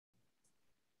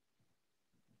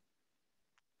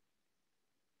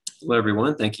Hello,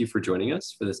 everyone. Thank you for joining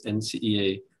us for this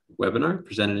NCEA webinar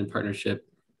presented in partnership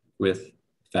with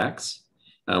FACS.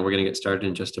 We're going to get started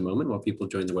in just a moment while people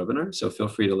join the webinar. So feel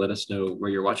free to let us know where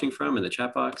you're watching from in the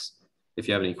chat box. If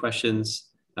you have any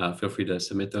questions, feel free to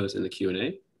submit those in the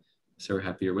Q&A. So we're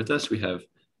happy you're with us. We have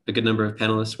a good number of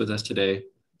panelists with us today.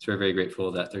 So we're very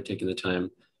grateful that they're taking the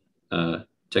time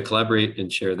to collaborate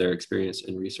and share their experience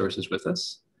and resources with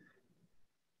us.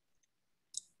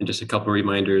 And just a couple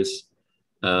reminders.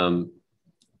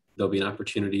 There'll be an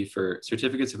opportunity for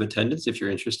certificates of attendance if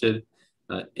you're interested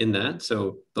in that.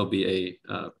 So there'll be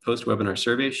a post-webinar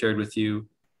survey shared with you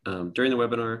during the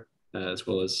webinar as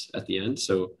well as at the end.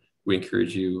 So we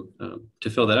encourage you to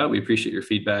fill that out. We appreciate your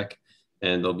feedback,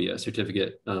 and there'll be a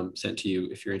certificate sent to you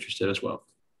if you're interested as well.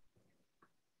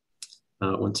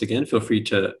 Once again, feel free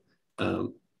to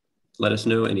let us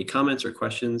know any comments or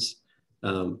questions.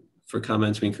 For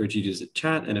comments, we encourage you to use the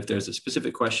chat, and if there's a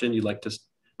specific question you'd like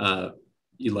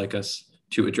us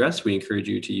to address, we encourage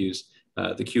you to use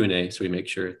the Q&A so we make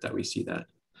sure that we see that.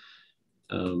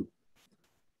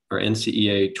 Our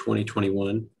NCEA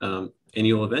 2021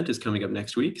 annual event is coming up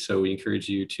next week, so we encourage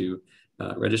you to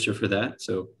register for that.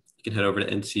 So you can head over to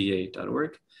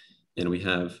ncea.org, and we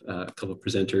have a couple of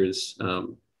presenters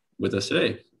with us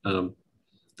today that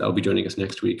will be joining us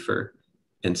next week for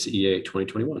NCEA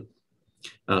 2021.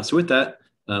 So with that,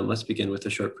 let's begin with a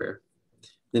short prayer.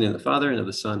 In the name of the Father, and of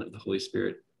the Son, and of the Holy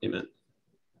Spirit. Amen.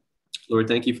 Lord,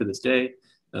 thank you for this day.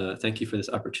 Thank you for this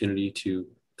opportunity to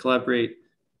collaborate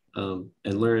and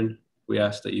learn. We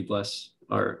ask that you bless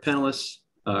our panelists,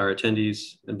 our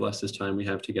attendees, and bless this time we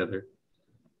have together.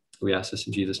 We ask this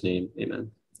in Jesus' name. Amen. In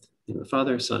the name of the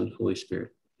Father, Son, Holy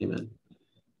Spirit. Amen.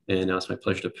 And now it's my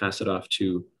pleasure to pass it off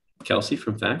to Kelsey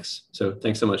from FACS. So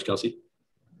thanks so much, Kelsey.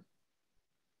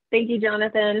 Thank you,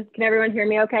 Jonathan. Can everyone hear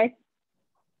me okay?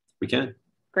 We can.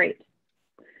 Great.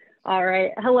 All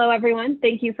right. Hello, everyone.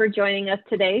 Thank you for joining us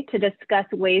today to discuss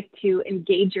ways to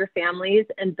engage your families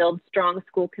and build strong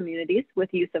school communities with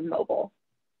use of mobile.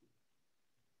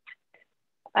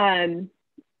 Moving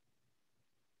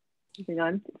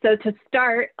on. So to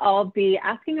start, I'll be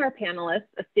asking our panelists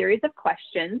a series of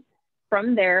questions.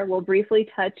 From there, we'll briefly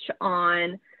touch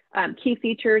on key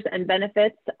features and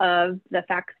benefits of the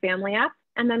FACS Family app,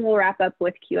 and then we'll wrap up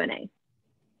with Q&A.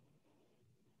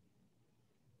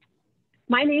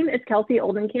 My name is Kelsey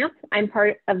Oldenkamp. I'm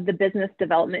part of the business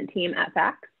development team at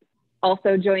FACS.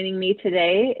 Also joining me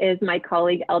today is my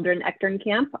colleague Eldrin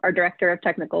Echternkamp, our Director of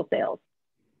Technical Sales.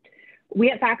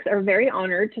 We at FACS are very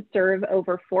honored to serve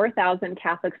over 4,000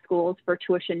 Catholic schools for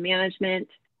tuition management,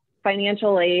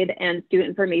 financial aid, and student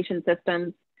information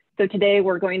systems. So today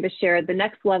we're going to share the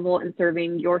next level in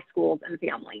serving your schools and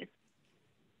families.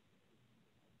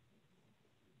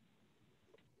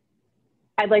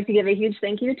 I'd like to give a huge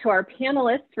thank you to our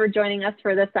panelists for joining us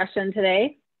for this session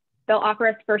today. They'll offer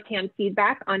us firsthand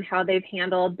feedback on how they've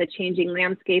handled the changing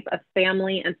landscape of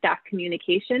family and staff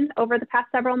communication over the past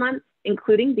several months,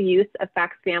 including the use of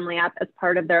FACS Family app as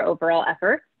part of their overall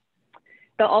effort.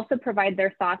 They'll also provide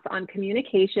their thoughts on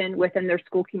communication within their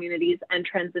school communities and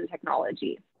trends in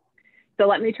technology. So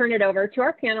let me turn it over to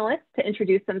our panelists to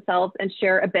introduce themselves and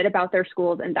share a bit about their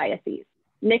schools and dioceses.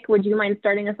 Nick, would you mind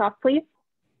starting us off, please?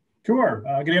 Sure.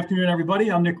 Good afternoon,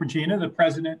 everybody. I'm Nick Regina, the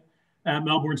president at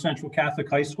Melbourne Central Catholic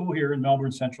High School here in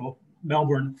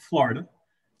Melbourne, Florida.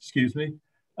 Excuse me.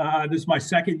 This is my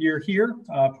second year here.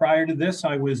 Prior to this,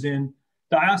 I was in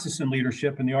diocesan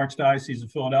leadership in the Archdiocese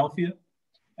of Philadelphia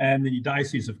and the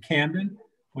Diocese of Camden,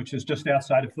 which is just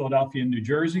outside of Philadelphia in New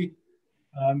Jersey.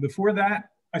 Before that,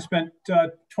 I spent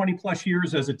 20 plus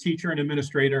years as a teacher and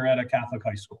administrator at a Catholic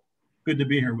high school. Good to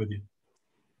be here with you.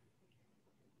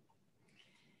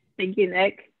 Thank you,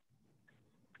 Nick.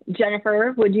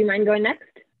 Jennifer, would you mind going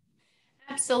next?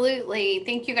 Absolutely.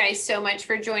 Thank you guys so much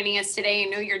for joining us today. I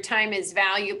know your time is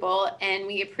valuable and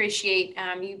we appreciate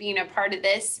you being a part of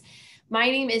this. My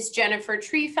name is Jennifer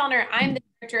Treefellner. I'm the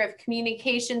Director of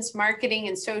Communications, Marketing,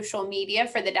 and Social Media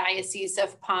for the Diocese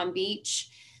of Palm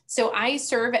Beach. So I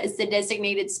serve as the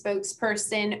designated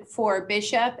spokesperson for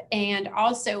Bishop and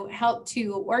also help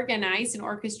to organize and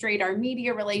orchestrate our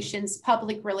media relations,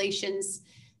 public relations,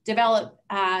 develop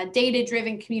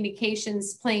data-driven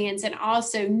communications plans, and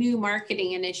also new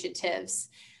marketing initiatives.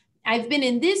 I've been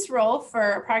in this role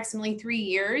for approximately 3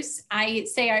 years. I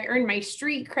say I earned my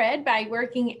street cred by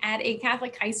working at a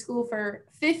Catholic high school for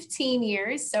 15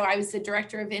 years. So I was the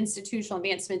Director of Institutional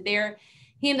Advancement there,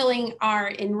 handling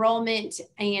our enrollment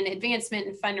and advancement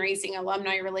and fundraising,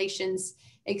 alumni relations,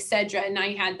 etc. And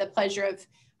I had the pleasure of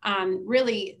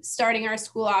really starting our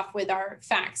school off with our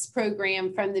FACS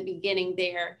program from the beginning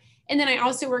there. And then I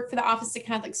also work for the Office of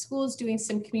Catholic Schools doing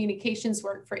some communications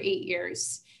work for 8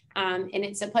 years. And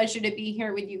it's a pleasure to be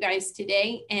here with you guys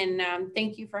today. And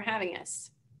thank you for having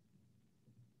us.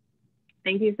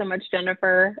 Thank you so much,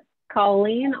 Jennifer.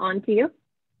 Colleen, on to you.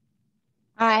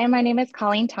 Hi, my name is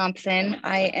Colleen Thompson.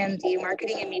 I am the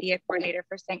Marketing and Media Coordinator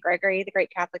for St. Gregory, the Great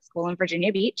Catholic School in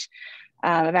Virginia Beach.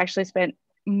 I've actually spent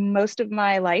most of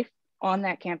my life on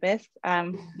that campus.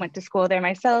 Went to school there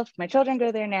myself. My children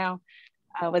go there now.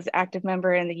 Was an active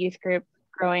member in the youth group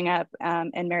growing up,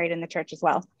 and married in the church as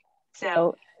well.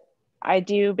 So I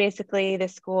do basically the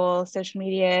school social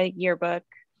media, yearbook,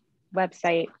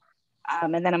 website,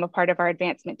 and then I'm a part of our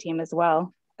advancement team as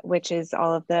well, which is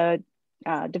all of the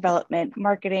development,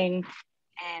 marketing,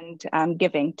 and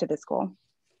giving to the school.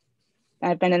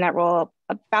 I've been in that role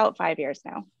about 5 years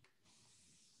now.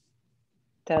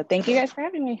 So thank you guys for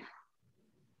having me.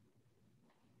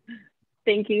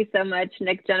 Thank you so much,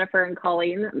 Nick, Jennifer, and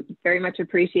Colleen. Very much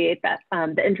appreciate that,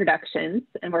 the introductions,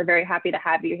 and we're very happy to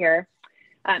have you here.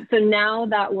 So now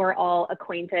that we're all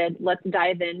acquainted, let's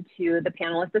dive into the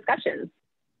panelist discussions.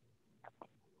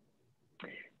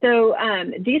 So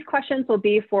these questions will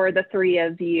be for the three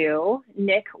of you.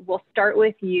 Nick, we'll start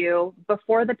with you.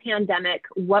 Before the pandemic,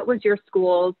 what was your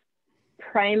school's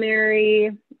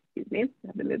primary, excuse me, I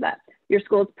have to move that, your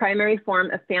school's primary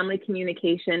form of family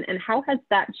communication, and how has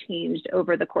that changed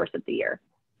over the course of the year?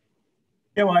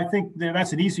 Yeah, well, I think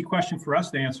that's an easy question for us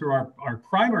to answer. Our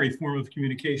primary form of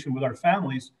communication with our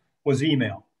families was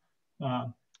email,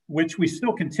 which we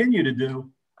still continue to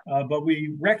do. But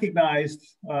we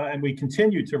recognized, and we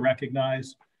continue to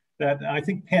recognize, that I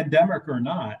think pandemic or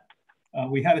not,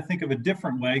 we had to think of a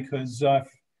different way, because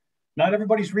not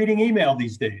everybody's reading email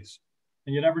these days,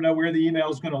 and you never know where the email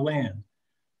is going to land.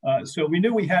 So we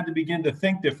knew we had to begin to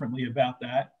think differently about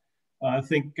that,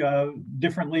 think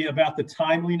differently about the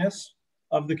timeliness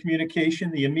of the communication,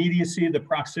 the immediacy, the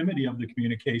proximity of the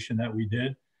communication that we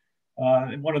did.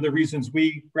 And one of the reasons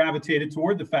we gravitated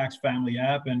toward the Fax Family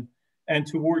app and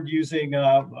toward using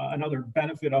another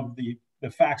benefit of the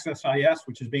Fax SIS,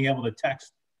 which is being able to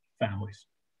text families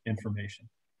information.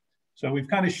 So we've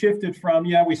kind of shifted from,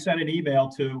 yeah, we sent an email,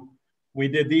 to we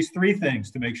did these three things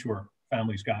to make sure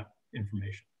families got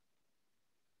information.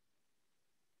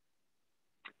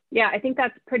 Yeah, I think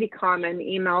that's pretty common.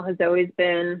 Email has always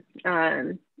been,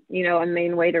 you know, a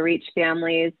main way to reach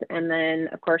families. And then,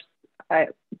 of course,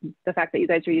 the fact that you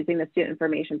guys are using the student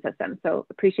information system. So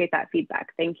appreciate that feedback.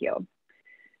 Thank you.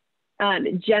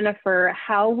 Jennifer,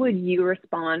 how would you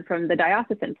respond from the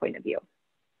diocesan point of view?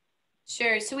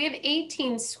 Sure. So we have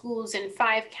 18 schools in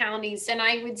 5 counties. And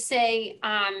I would say,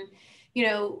 you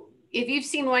know, if you've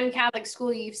seen one Catholic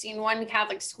school, you've seen one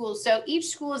Catholic school. So each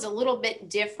school is a little bit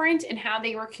different in how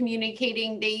they were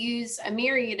communicating. They use a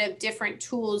myriad of different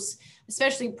tools,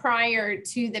 especially prior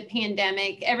to the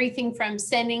pandemic, everything from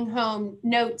sending home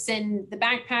notes in the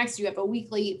backpacks. You have a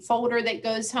weekly folder that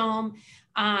goes home,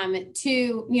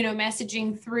 to, you know,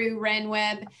 messaging through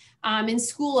RenWeb, and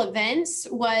school events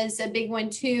was a big one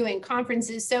too, and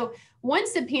conferences. So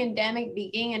once the pandemic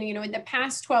began, you know, in the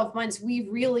past 12 months, we've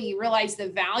really realized the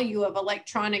value of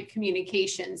electronic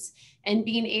communications and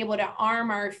being able to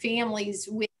arm our families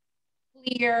with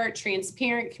clear,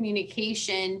 transparent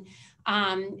communication,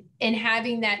 and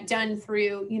having that done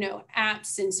through, you know,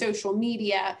 apps and social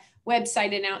media,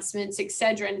 website announcements, et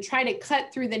cetera, and try to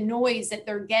cut through the noise that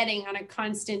they're getting on a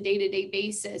constant day-to-day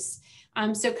basis.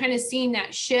 So kind of seeing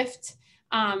that shift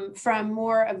from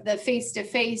more of the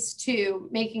face-to-face to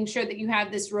making sure that you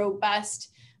have this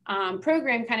robust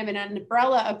program, kind of an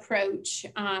umbrella approach,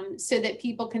 so that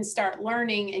people can start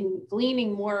learning and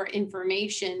gleaning more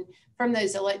information from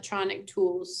those electronic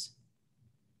tools.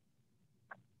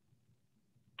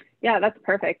 Yeah, that's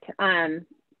perfect.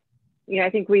 You know, I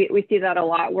think we see that a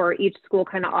lot, where each school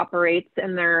kind of operates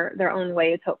in their own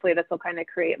ways. Hopefully this will kind of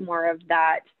create more of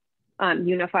that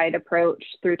unified approach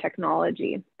through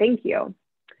technology. Thank you.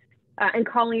 And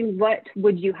Colleen, what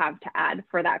would you have to add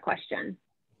for that question?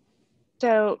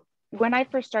 So when I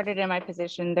first started in my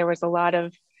position, there was a lot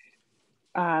of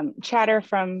chatter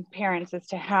from parents as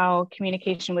to how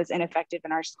communication was ineffective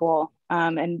in our school.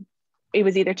 And it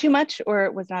was either too much, or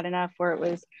it was not enough, or it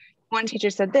was one teacher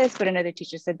said this, but another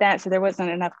teacher said that. So there wasn't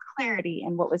enough clarity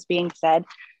in what was being said.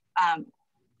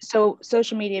 So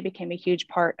social media became a huge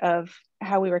part of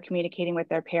how we were communicating with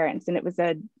their parents. And it was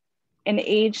an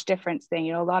age difference thing.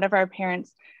 You know, a lot of our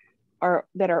parents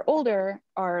that are older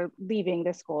are leaving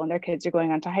the school and their kids are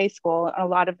going on to high school. And a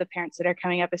lot of the parents that are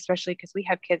coming up, especially because we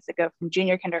have kids that go from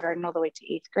junior kindergarten all the way to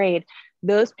 8th grade,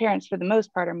 those parents for the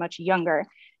most part are much younger.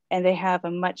 and they have a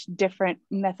much different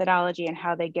methodology in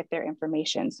how they get their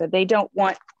information. So they don't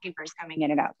want papers coming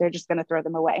in and out. They're just going to throw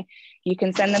them away. You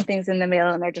can send them things in the mail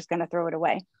and they're just going to throw it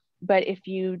away. But if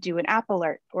you do an app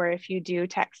alert, or if you do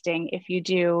texting, if you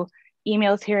do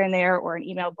emails here and there, or an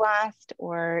email blast,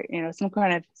 or some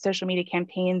kind of social media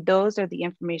campaign, those are the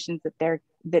informations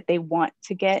that they want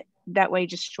to get. That way,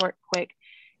 just short, quick,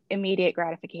 immediate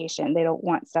gratification. They don't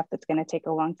want stuff that's going to take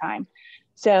a long time.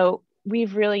 So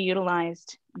we've really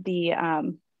utilized the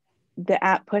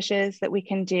app pushes that we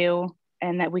can do,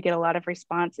 and that we get a lot of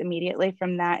response immediately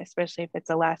from that, especially if it's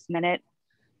a last minute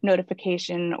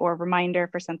notification or reminder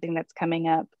for something that's coming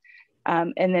up.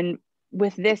 And then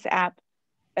with this app,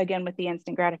 again, with the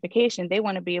instant gratification, they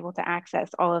want to be able to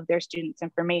access all of their students'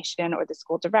 information, or the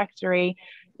school directory,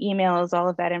 emails, all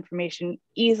of that information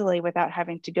easily without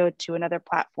having to go to another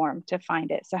platform to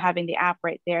find it. So having the app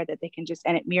right there that they can just,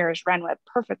 and it mirrors Renweb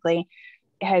perfectly,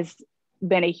 has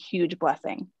been a huge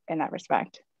blessing in that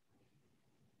respect.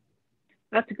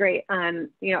 That's great.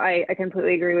 I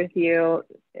completely agree with you.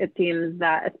 It seems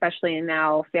that especially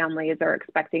now, families are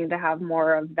expecting to have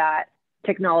more of that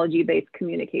technology-based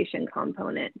communication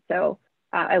component. So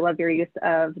I love your use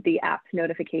of the app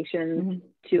notifications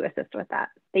to assist with that.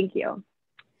 Thank you.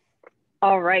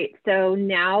 All right, so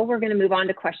now we're going to move on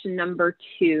to question number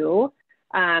 2.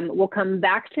 We'll come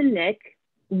back to Nick.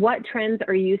 What trends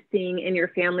are you seeing in your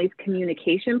family's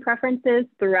communication preferences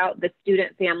throughout the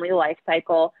student-family life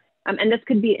cycle? And this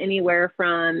could be anywhere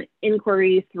from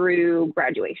inquiry through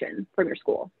graduation from your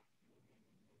school.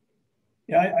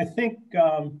 Yeah, I think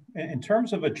in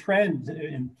terms of a trend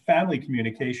in family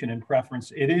communication and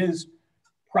preference, it is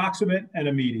proximate and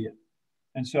immediate.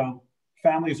 And so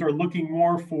families are looking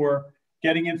more for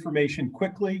getting information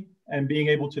quickly and being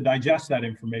able to digest that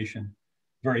information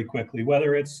very quickly,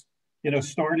 whether it's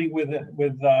starting with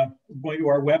going to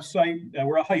our website.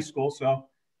 We're a high school, so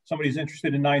somebody's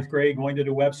interested in 9th grade, going to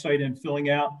the website and filling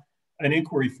out an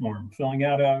inquiry form, filling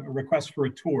out a request for a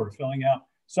tour, filling out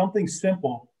something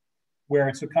simple where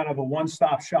it's a kind of a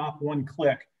one-stop shop, one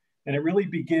click, and it really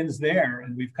begins there.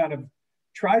 And we've kind of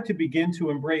tried to begin to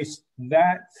embrace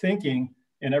that thinking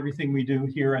in everything we do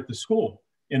here at the school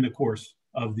in the course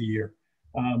of the year.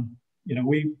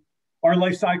 Our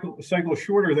life cycle is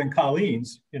shorter than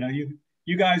Colleen's.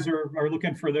 You guys are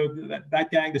looking for that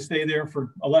gang to stay there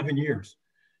for 11 years.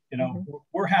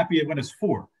 We're happy when it's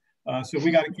 4. So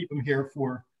we got to keep them here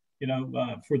for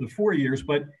the 4 years.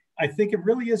 But I think it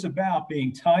really is about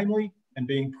being timely and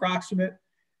being proximate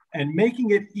and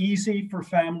making it easy for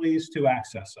families to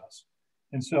access us.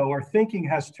 And so our thinking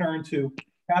has turned to,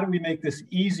 how do we make this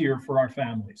easier for our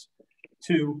families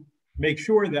to make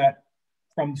sure that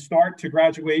from start to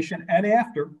graduation and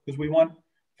after, because we want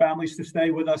families to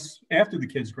stay with us after the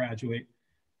kids graduate,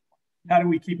 how do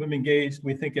we keep them engaged?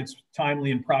 We think it's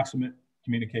timely and proximate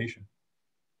communication.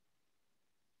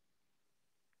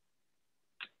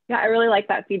 Yeah, I really like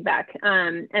that feedback,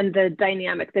 and the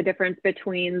dynamic, the difference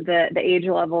between the age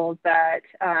levels that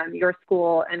your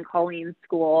school and Colleen's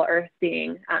school are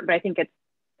seeing. But I think it's,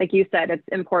 like you said, it's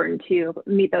important to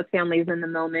meet those families in the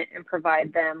moment and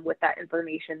provide them with that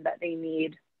information that they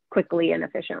need quickly and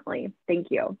efficiently. Thank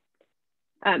you.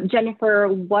 Jennifer,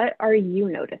 what are you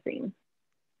noticing?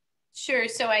 Sure.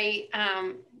 So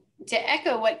to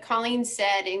echo what Colleen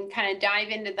said and kind of dive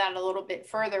into that a little bit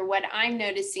further, what I'm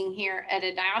noticing here at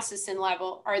a diocesan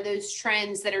level are those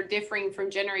trends that are differing from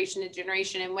generation to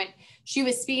generation. And what she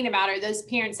was speaking about are those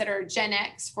parents that are Gen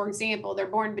X, for example, they're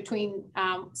born between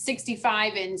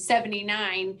 65 and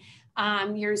 79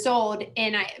 years old.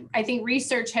 And I think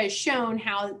research has shown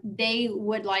how they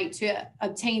would like to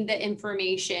obtain the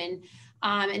information.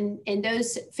 And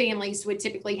those families would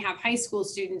typically have high school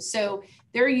students. So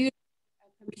they're using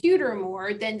a computer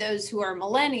more than those who are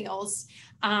millennials,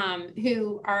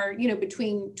 who are,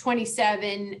 between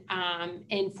 27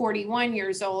 and 41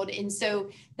 years old. And so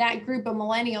that group of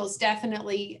millennials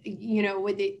definitely,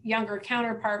 with the younger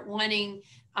counterpart wanting,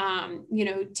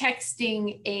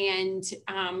 texting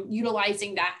and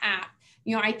utilizing that app.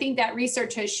 I think that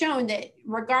research has shown that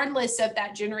regardless of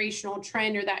that generational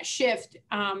trend or that shift,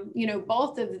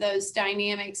 both of those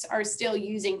dynamics are still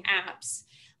using apps,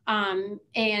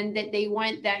 and that they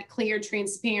want that clear,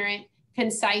 transparent,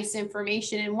 concise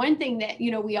information. And one thing that,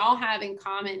 we all have in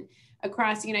common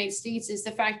across the United States is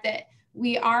the fact that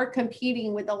we are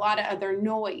competing with a lot of other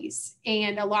noise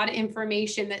and a lot of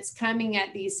information that's coming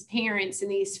at these parents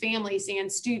and these families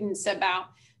and students about,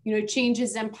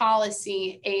 changes in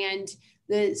policy, and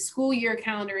the school year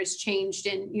calendar has changed,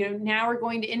 and now we're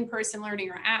going to in-person learning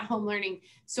or at-home learning.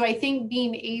 So I think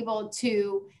being able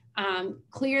to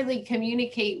clearly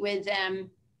communicate with them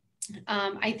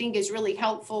I think is really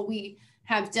helpful. We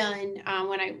have done,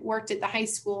 when I worked at the high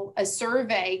school, a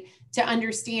survey to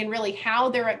understand really how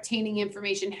they're obtaining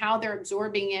information, how they're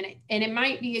absorbing it. And it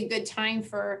might be a good time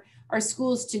for our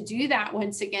schools to do that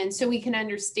once again, so we can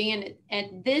understand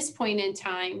at this point in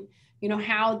time, you know,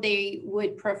 how they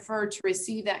would prefer to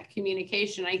receive that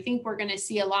communication. I think we're going to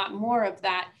see a lot more of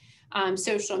that.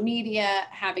 Social media,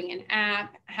 having an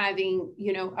app, having,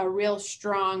 you know, a real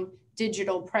strong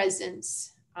digital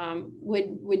presence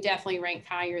would definitely rank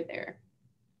higher there.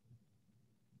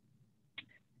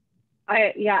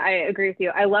 I agree with you.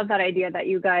 I love that idea that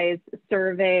you guys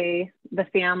survey the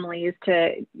families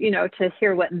to, you know, to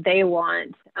hear what they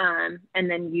want, and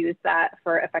then use that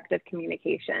for effective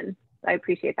communication. I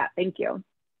appreciate that. Thank you.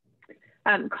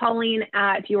 Colleen,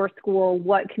 at your school,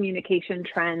 what communication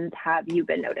trends have you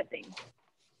been noticing?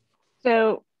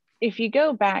 So if you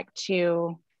go back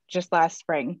to just last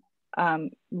spring,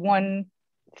 one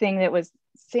thing that was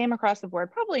same across the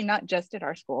board, probably not just at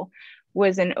our school,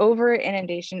 was an over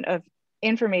inundation of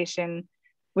information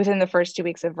within the first 2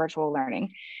 weeks of virtual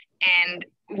learning. And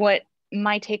what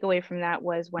my takeaway from that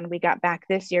was, when we got back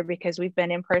this year, because we've been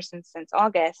in person since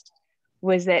August,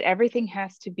 was that everything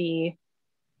has to be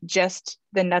just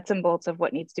the nuts and bolts of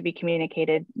what needs to be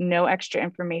communicated, no extra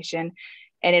information,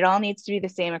 and it all needs to be the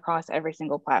same across every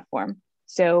single platform.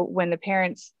 So when the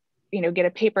parents, you know, get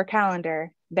a paper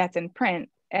calendar that's in print,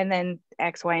 and then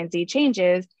X, Y, and Z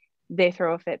changes, they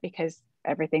throw a fit because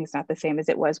everything's not the same as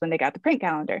it was when they got the print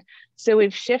calendar. So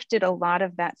we've shifted a lot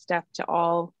of that stuff to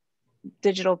all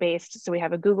digital based. So we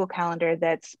have a Google Calendar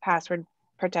that's password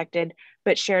protected,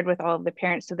 but shared with all of the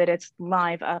parents so that it's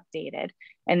live updated,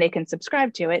 and they can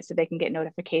subscribe to it so they can get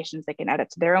notifications. They can add it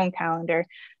to their own calendar,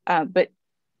 but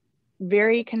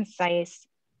very concise,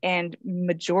 and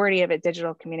majority of it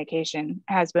digital communication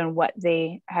has been what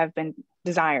they have been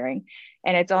desiring.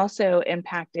 And it's also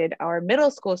impacted our middle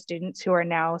school students, who are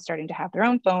now starting to have their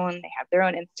own phone, they have their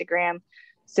own Instagram.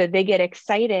 So they get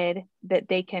excited that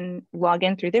they can log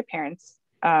in through their parents'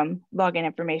 login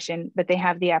information, but they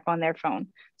have the app on their phone.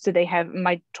 So they have,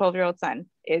 my 12-year-old son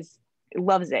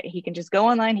loves it. He can just go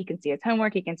online, he can see his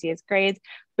homework, he can see his grades,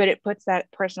 but it puts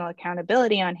that personal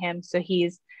accountability on him. So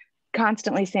he's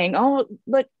constantly saying, oh,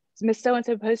 look, Miss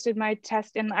So-and-so posted my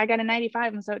test and I got a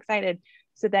 95. I'm so excited.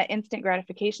 So that instant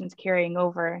gratification is carrying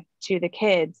over to the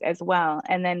kids as well.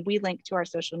 And then we link to our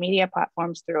social media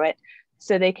platforms through it,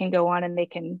 so they can go on and they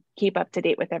can keep up to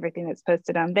date with everything that's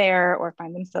posted on there, or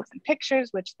find themselves in pictures,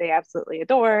 which they absolutely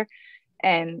adore.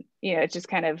 And, you know, it just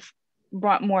kind of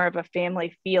brought more of a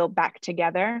family feel back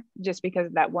together just because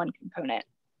of that one component.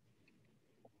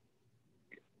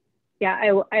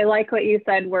 Yeah, I like what you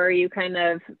said, where you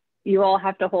all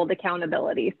have to hold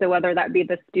accountability. So whether that be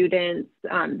the students,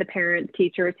 the parents,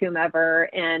 teachers, whomever,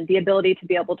 and the ability to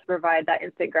be able to provide that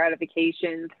instant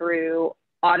gratification through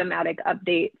automatic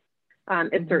updates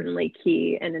is certainly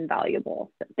key and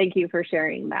invaluable. So thank you for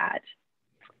sharing that.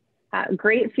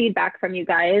 Great feedback from you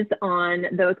guys on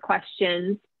those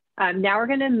questions. Now we're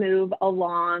going to move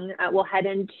along. We'll head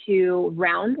into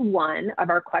round one of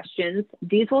our questions.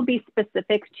 These will be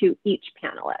specific to each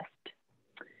panelist.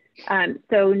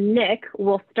 So Nick,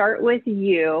 we'll start with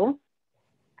you.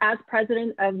 As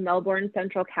president of Melbourne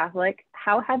Central Catholic,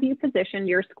 how have you positioned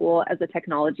your school as a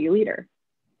technology leader?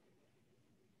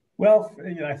 Well,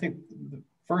 you know, I think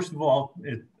first of all,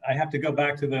 I have to go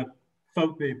back to the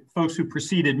folks who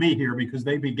preceded me here, because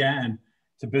they began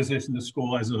to position the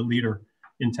school as a leader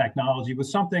in technology with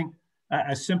something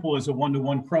as simple as a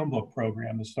one-to-one Chromebook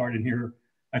program that started here,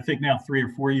 I think now 3 or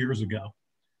 4 years ago.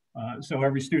 So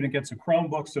every student gets a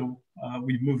Chromebook. So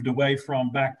we've moved away from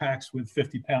backpacks with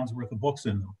 50 pounds worth of books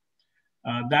in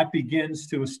them. That begins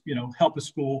to, you know, help a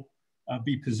school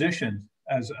be positioned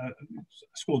as a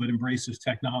school that embraces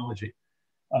technology.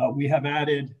 We have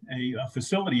added a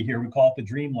facility here, we call it the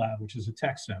Dream Lab, which is a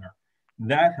tech center.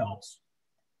 That helps.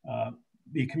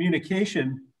 The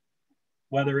communication,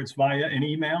 whether it's via an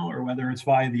email or whether it's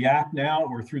via the app now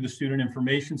or through the student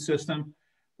information system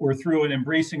or through an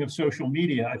embracing of social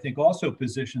media, I think also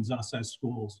positions us as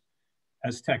schools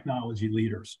as technology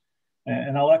leaders.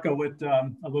 And I'll echo what, a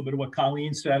little bit of what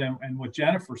Colleen said and what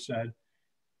Jennifer said.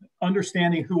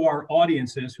 Understanding who our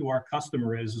audience is, who our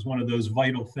customer is one of those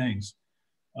vital things.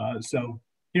 So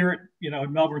here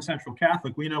at Melbourne Central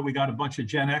Catholic, we know we got a bunch of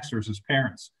Gen Xers as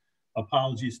parents.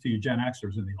 Apologies to you Gen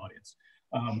Xers in the audience.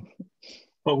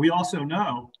 But we also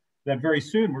know that very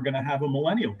soon we're going to have a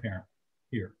millennial parent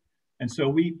here. And so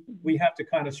we have to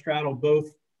kind of straddle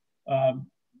both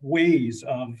ways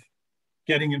of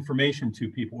getting information to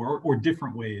people, or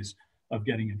different ways of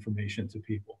getting information to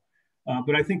people.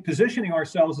 But I think positioning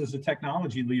ourselves as a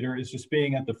technology leader is just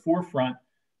being at the forefront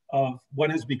of what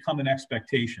has become an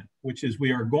expectation, which is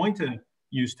we are going to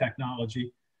use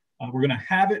technology. We're going to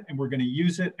have it and we're going to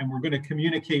use it and we're going to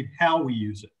communicate how we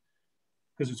use it.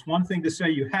 Because it's one thing to say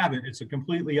you have it, it's a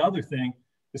completely other thing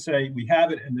to say we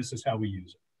have it and this is how we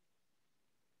use it.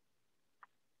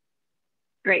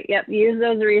 Great. Yep. Use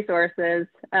those resources.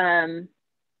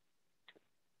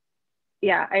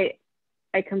 Yeah,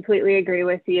 I completely agree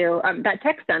with you. That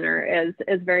tech center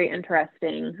is very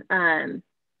interesting.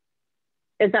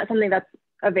 Is that something that's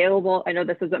available? I know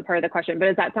this isn't part of the question, but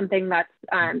is that something that's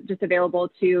just available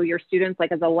to your students,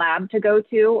 like as a lab to go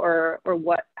to, or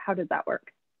what? How does that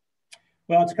work?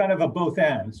 Well, it's kind of a both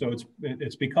and. So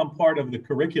it's become part of the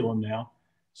curriculum now.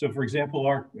 So for example,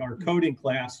 our coding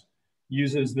class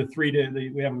uses the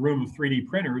 3D, we have a room of 3D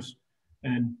printers,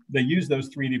 and they use those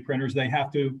 3D printers. They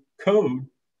have to code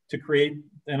to create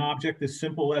an object as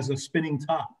simple as a spinning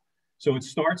top. So it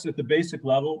starts at the basic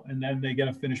level and then they get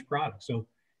a finished product. So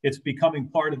it's becoming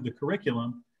part of the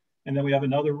curriculum. And then we have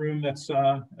another room that's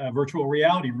a virtual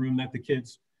reality room that the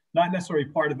kids, not necessarily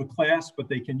part of a class, but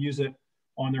they can use it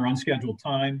on their unscheduled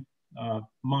time,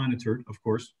 monitored, of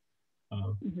course.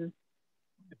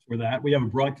 For that. We have a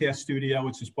broadcast studio,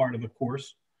 which is part of the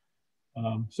course.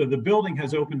 So the building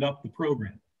has opened up the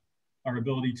program, our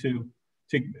ability to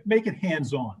make it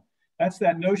hands-on. That's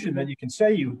that notion that you can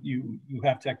say you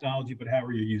have technology, but how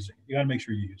are you using it? You got to make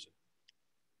sure you use it.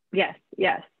 Yes,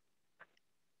 yes.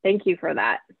 Thank you for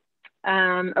that.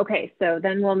 Okay, so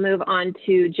then we'll move on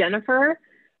to Jennifer.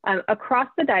 Across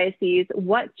the diocese,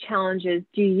 what challenges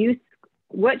do you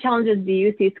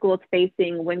see schools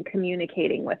facing when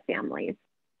communicating with families?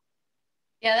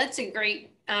 Yeah, that's a great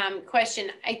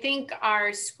question. I think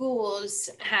our schools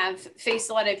have faced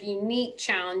a lot of unique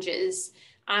challenges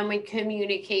when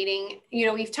communicating. You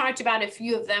know, we've talked about a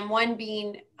few of them, one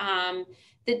being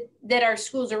that our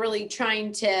schools are really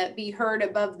trying to be heard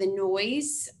above the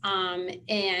noise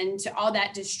and all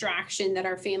that distraction that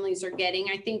our families are getting.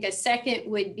 I think a second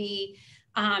would be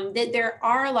that there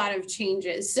are a lot of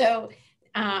changes. So,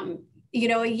 you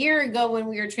know, a year ago when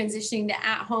we were transitioning to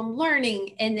at-home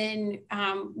learning, and then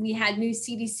we had new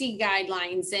CDC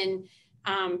guidelines,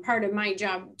 and part of my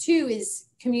job too is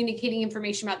communicating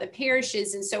information about the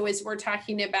parishes. And so as we're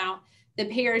talking about the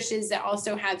parishes that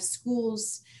also have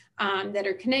schools that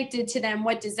are connected to them,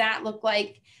 what does that look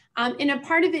like? And a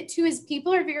part of it too is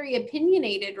people are very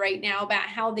opinionated right now about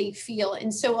how they feel.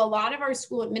 And so a lot of our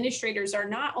school administrators are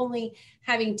not only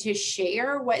having to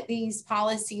share what these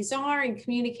policies are and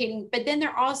communicating, but then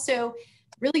they're also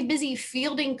really busy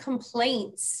fielding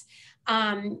complaints.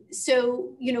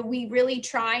 So, you know, we really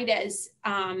tried as,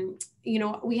 you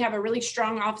know, we have a really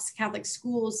strong Office of Catholic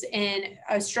Schools and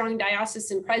a strong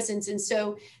diocesan presence. And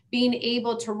so being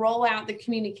able to roll out the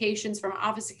communications from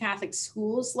Office of Catholic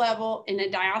Schools level and a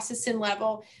diocesan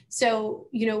level. So,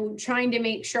 you know, trying to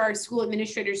make sure our school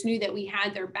administrators knew that we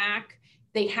had their back.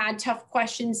 They had tough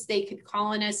questions, they could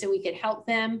call on us and we could help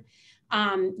them.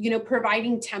 You know,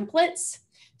 providing templates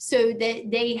so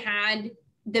that they had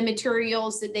the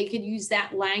materials that they could use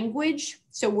that language.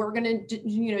 So we're going to,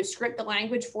 you know, script the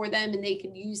language for them and they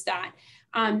could use that.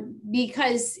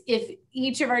 Because if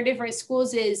each of our different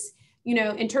schools is, you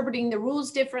know, interpreting the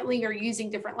rules differently or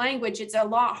using different language, it's a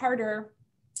lot harder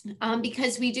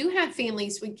because we do have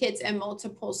families with kids in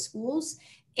multiple schools.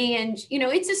 And, you know,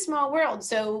 it's a small world.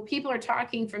 So people are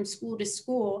talking from school to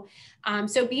school.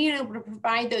 So being able to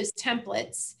provide those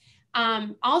templates,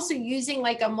 also using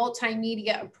like a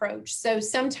multimedia approach. So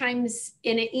sometimes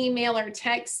in an email or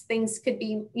text, things could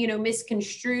be, you know,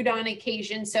 misconstrued on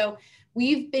occasion. So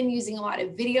we've been using a lot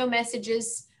of video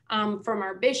messages from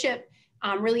our bishop,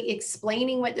 really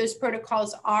explaining what those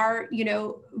protocols are, you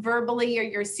know, verbally, or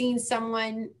you're seeing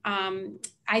someone.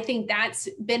 I think that's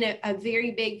been a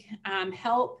very big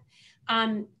help.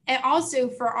 And also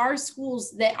for our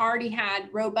schools that already had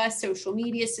robust social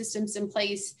media systems in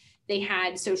place, they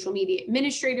had social media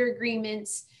administrator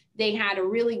agreements. They had a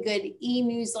really good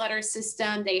e-newsletter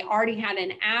system. They already had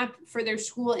an app for their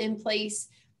school in place.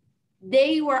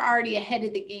 They were already ahead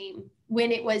of the game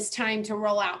when it was time to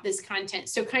roll out this content.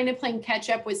 So kind of playing catch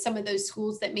up with some of those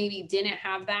schools that maybe didn't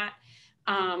have that,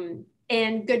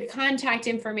 and good contact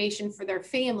information for their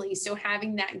families. So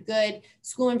having that good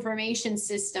school information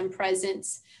system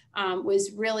presence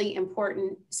was really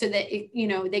important so that, you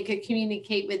know, they could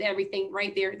communicate with everything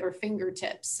right there at their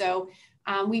fingertips. So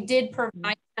we did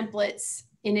provide templates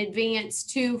in advance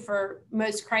too for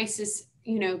most crisis,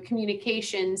 you know,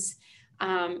 communications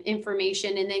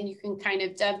information. And then you can kind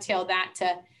of dovetail that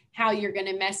to how you're going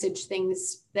to message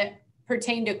things that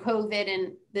pertain to COVID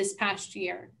and this past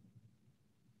year.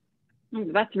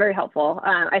 That's very helpful.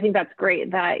 I think that's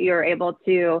great that you're able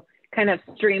to kind of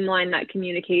streamline that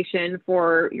communication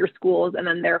for your schools and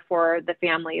then therefore the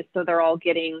families, so they're all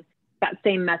getting that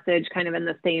same message kind of in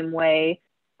the same way.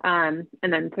 And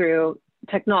then through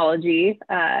technology,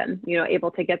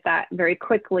 able to get that very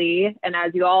quickly. And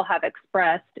as you all have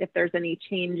expressed, if there's any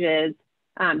changes,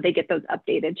 they get those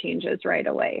updated changes right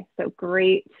away. So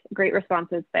great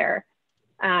responses there.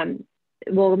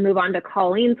 We'll move on to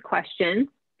Colleen's question.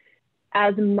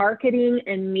 As marketing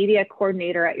and media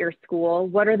coordinator at your school,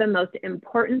 what are the most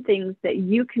important things that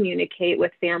you communicate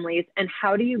with families, and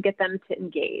how do you get them to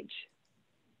engage?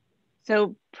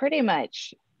 So pretty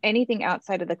much anything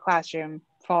outside of the classroom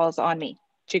falls on me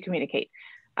to communicate.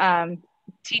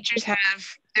 Teachers have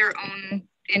their own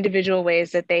individual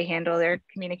ways that they handle their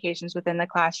communications within the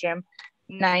classroom.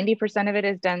 90% of it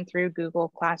is done through Google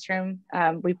Classroom.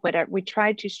 We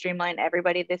tried to streamline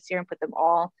everybody this year and put them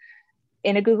all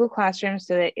in a Google Classroom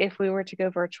so that if we were to go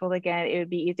virtual again, it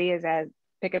would be easy as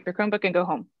pick up your Chromebook and go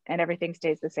home and everything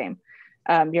stays the same.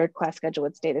 Your class schedule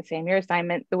would stay the same, your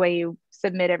assignment, the way you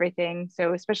submit everything.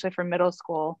 So especially for middle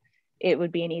school, it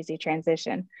would be an easy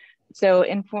transition. So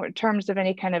in terms of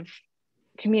any kind of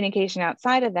communication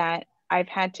outside of that, I've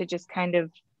had to just kind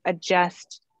of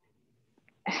adjust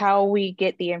how we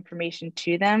get the information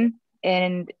to them,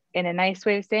 and in a nice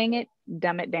way of saying it,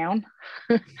 dumb it down.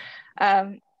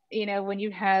 When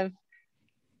you have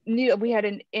we had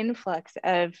an influx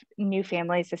of new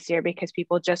families this year because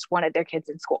people just wanted their kids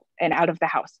in school and out of the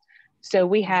house. So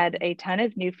we had a ton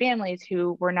of new families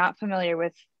who were not familiar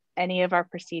with any of our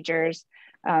procedures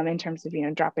in terms of,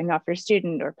 dropping off your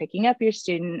student or picking up your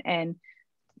student and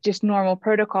just normal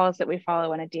protocols that we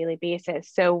follow on a daily basis.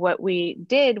 So what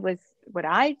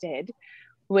I did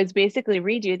was basically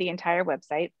redo the entire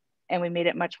website, and we made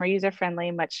it much more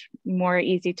user-friendly, much more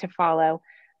easy to follow.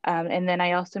 And then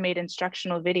I also made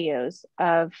instructional videos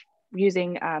of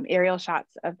using aerial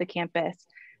shots of the campus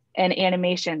and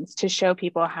animations to show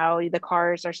people how the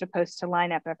cars are supposed to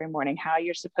line up every morning, how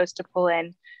you're supposed to pull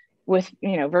in with,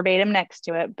 verbatim next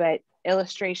to it, but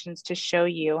illustrations to show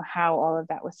you how all of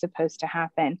that was supposed to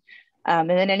happen. And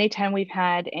then anytime we've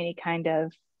had any kind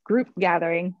of group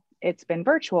gathering, it's been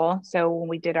virtual. So when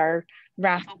we did our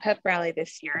raffle pep rally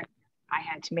this year, I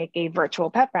had to make a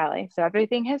virtual pep rally. So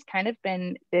everything has kind of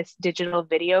been this digital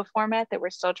video format that we're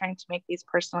still trying to make these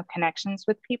personal connections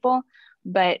with people,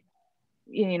 but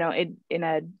in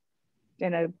a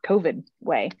COVID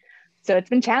way. So it's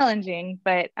been challenging,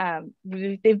 but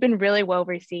they've been really well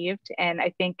received. And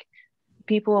I think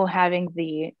people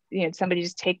having somebody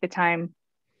just take the time,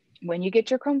 when you get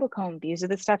your Chromebook home, these are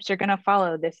the steps you're going to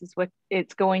follow. This is what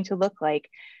it's going to look like.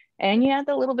 And you add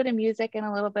a little bit of music and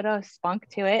a little bit of spunk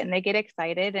to it, and they get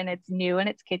excited, and it's new and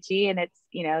it's kitschy and it's,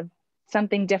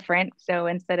 something different. So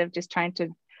instead of just trying to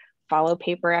follow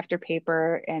paper after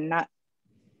paper and not,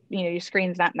 your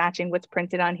screen's not matching what's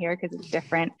printed on here because it's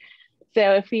different.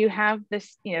 So if you have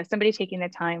this, somebody taking the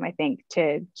time, I think,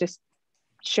 to just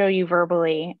show you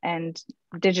verbally and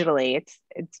digitally,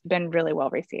 it's been really well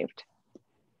received.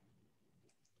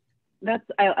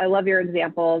 I love your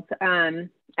examples.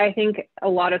 I think a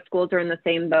lot of schools are in the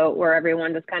same boat where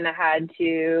everyone just kind of had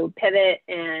to pivot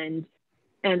and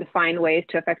find ways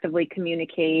to effectively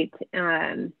communicate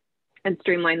and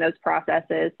streamline those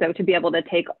processes. So to be able to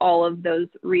take all of those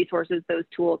resources, those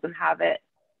tools, and have it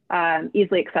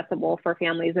easily accessible for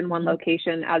families in one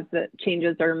location as the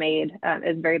changes are made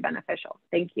is very beneficial.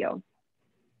 Thank you.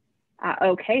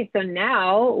 Okay, so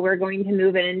now we're going to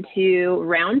move into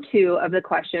round 2 of the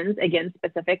questions, again,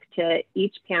 specific to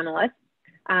each panelist.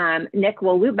 Nick,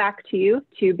 we'll loop back to you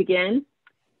to begin.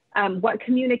 What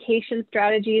communication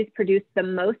strategies produce the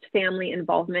most family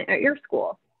involvement at your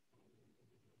school?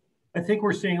 I think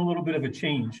we're seeing a little bit of a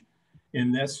change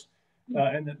in this.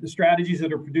 And the strategies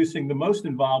that are producing the most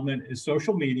involvement is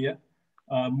social media,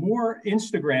 more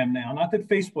Instagram now, not that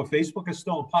Facebook is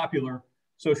still a popular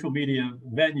social media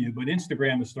venue, but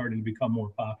Instagram is starting to become more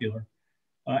popular.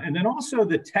 And then also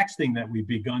the texting that we've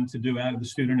begun to do out of the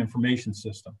student information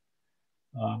system.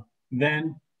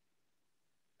 Then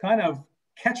kind of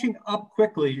catching up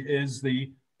quickly is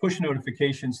the push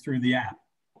notifications through the app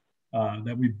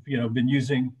that we've been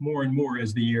using more and more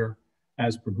as the year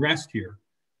has progressed here.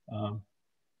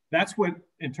 That's what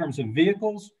in terms of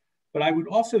vehicles, but I would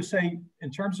also say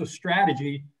in terms of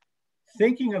strategy,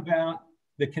 thinking about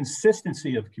the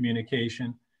consistency of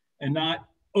communication and not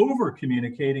over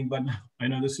communicating, but I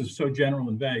know this is so general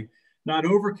and vague, not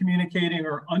over communicating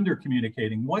or under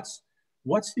communicating.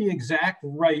 What's the exact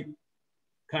right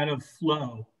kind of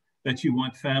flow that you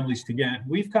want families to get?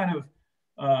 We've kind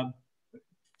of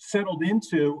settled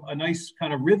into a nice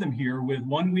kind of rhythm here with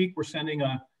 1 week we're sending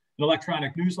an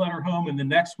electronic newsletter home, and the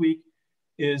next week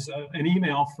is an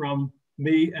email from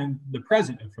me and the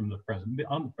president, I'm the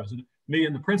president, me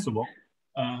and the principal,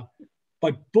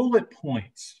 but bullet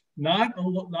points, not a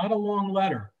long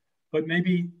letter, but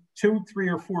maybe 2, 3,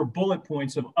 or 4 bullet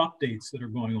points of updates that are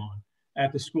going on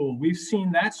at the school. We've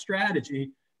seen that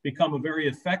strategy become a very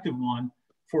effective one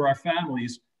for our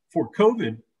families for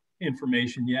COVID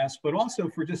information, yes, but also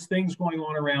for just things going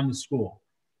on around the school.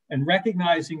 And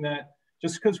recognizing that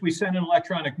just because we sent an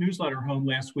electronic newsletter home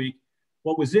last week,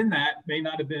 what was in that may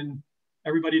not have been,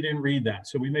 everybody didn't read that.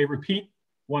 So we may repeat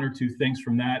 1 or 2 things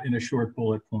from that in a short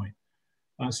bullet point.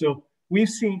 So we've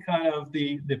seen kind of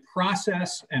the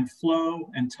process and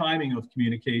flow and timing of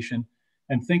communication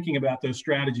and thinking about those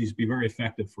strategies be very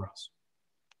effective for us.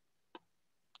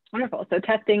 Wonderful. So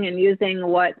testing and using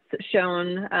what's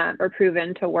shown or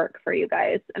proven to work for you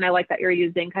guys. And I like that you're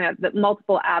using kind of the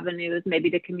multiple avenues maybe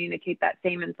to communicate that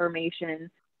same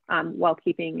information while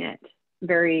keeping it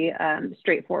very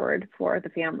straightforward for the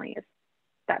families.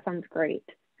 That sounds great.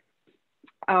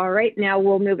 All right, now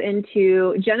we'll move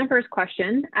into Jennifer's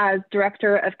question. As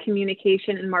Director of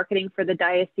Communication and Marketing for the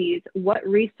diocese, what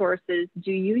resources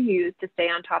do you use to stay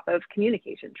on top of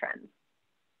communication trends?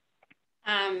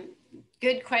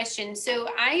 Good question. So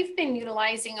I've been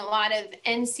utilizing a lot of,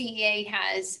 NCEA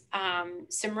has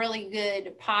some really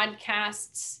good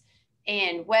podcasts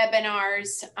and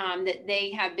webinars that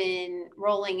they have been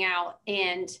rolling out.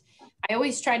 And I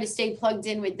always try to stay plugged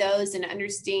in with those and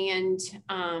understand,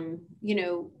 you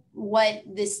know, what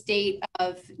the state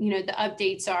of, you know, the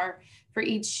updates are for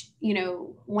each, you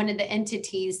know, one of the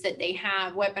entities that they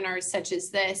have webinars such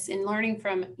as this, and learning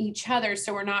from each other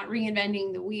so we're not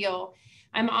reinventing the wheel.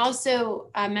 I'm also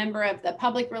a member of the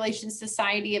Public Relations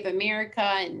Society of America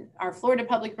and our Florida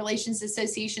Public Relations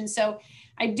Association. So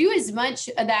I do as much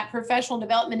of that professional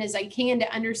development as I can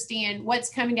to understand what's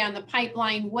coming down the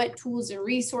pipeline, what tools and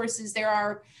resources there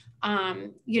are,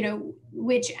 you know,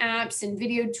 which apps and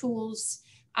video tools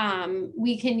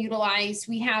we can utilize.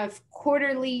 We have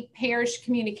quarterly parish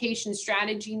communication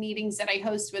strategy meetings that I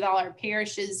host with all our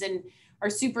parishes, and our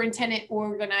superintendent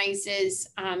organizes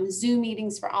Zoom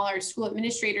meetings for all our school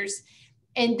administrators.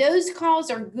 And those calls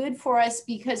are good for us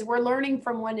because we're learning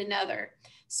from one another.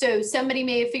 So somebody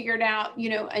may have figured out, you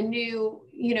know, a new,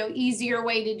 you know, easier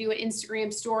way to do an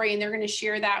Instagram story, and they're going to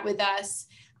share that with us.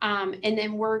 And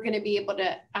then we're going to be able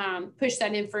to push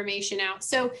that information out.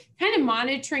 So kind of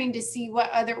monitoring to see what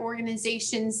other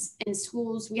organizations and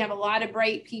schools, we have a lot of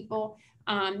bright people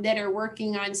that are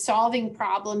working on solving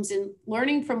problems and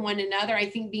learning from one another. I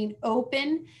think being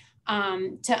open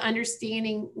to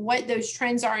understanding what those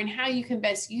trends are and how you can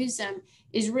best use them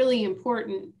is really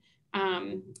important.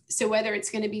 So whether it's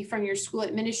going to be from your school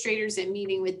administrators and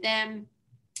meeting with them,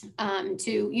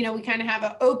 to, you know, we kind of have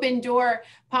an open door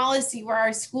policy where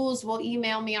our schools will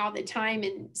email me all the time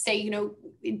and say, you know,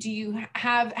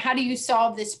 how do you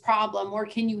solve this problem, or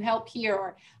can you help here?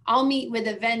 Or I'll meet with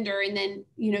a vendor and then,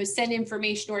 you know, send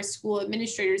information to our school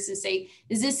administrators and say,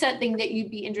 is this something that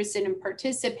you'd be interested in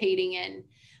participating in?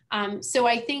 So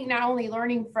I think not only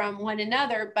learning from one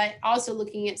another, but also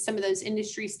looking at some of those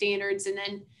industry standards and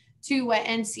then to what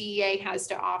NCEA has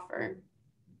to offer.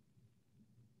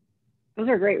 Those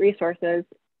are great resources.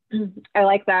 I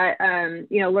like that,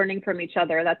 you know, learning from each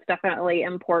other. That's definitely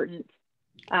important.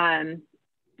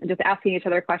 Just asking each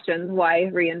other questions, why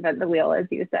reinvent the wheel, as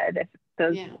you said, if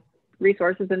those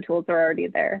resources and tools are already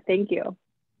there. Thank you.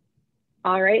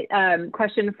 All right,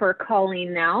 question for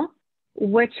Colleen now.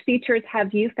 Which features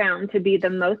have you found to be the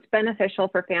most beneficial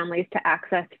for families to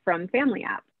access from Family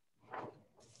App?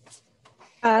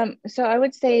 So I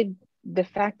would say the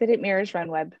fact that it mirrors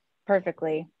RunWeb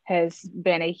perfectly has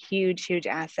been a huge, huge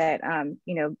asset.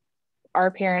 You know, our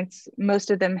parents,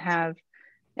 most of them have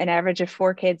an average of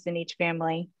 4 kids in each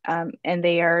family. And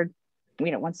they are,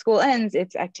 you know, once school ends,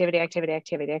 it's activity, activity,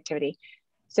 activity, activity.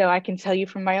 So I can tell you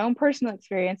from my own personal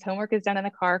experience, homework is done in the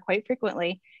car quite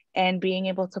frequently, and being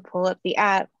able to pull up the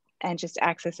app and just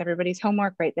access everybody's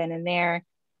homework right then and there,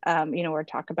 you know, or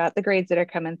talk about the grades that are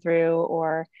coming through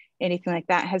or anything like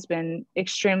that has been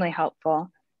extremely helpful.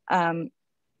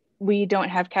 We don't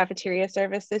have cafeteria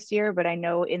service this year, but I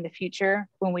know in the future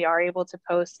when we are able to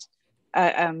post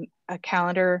a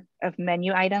calendar of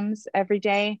menu items every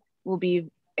day will be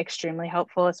extremely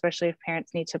helpful, especially if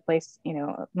parents need to place, you know,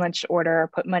 a lunch order or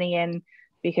put money in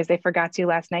because they forgot to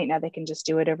last night. Now they can just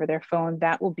do it over their phone.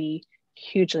 That will be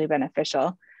hugely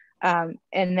beneficial. And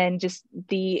then just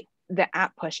the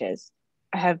app pushes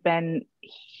have been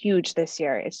huge this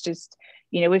year. It's just,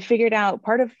 you know, we figured out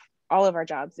part of all of our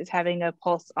jobs is having a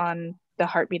pulse on the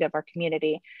heartbeat of our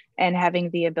community, and having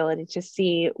the ability to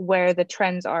see where the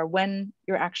trends are when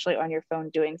you're actually on your phone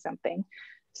doing something.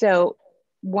 So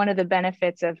one of the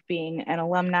benefits of being an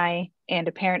alumni and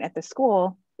a parent at the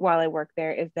school while I work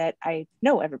there is that I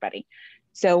know everybody.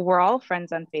 So we're all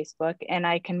friends on Facebook, and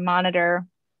I can monitor,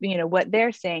 you know, what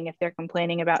they're saying if they're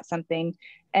complaining about something,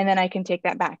 and then I can take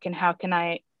that back and how can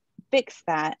I fix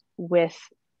that with,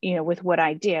 you know, with what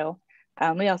I do.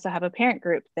 We also have a parent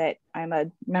group that I'm a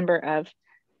member of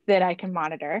that I can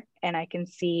monitor, and I can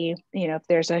see, you know, if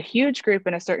there's a huge group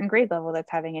in a certain grade level that's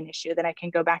having an issue, then I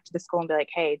can go back to the school and be like,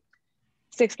 hey,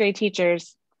 6th grade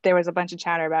teachers, there was a bunch of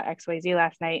chatter about XYZ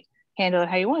last night. Handle it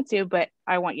how you want to, but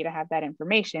I want you to have that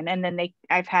information. And then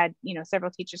I've had, you know,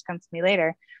 several teachers come to me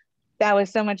later. That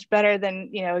was so much better than,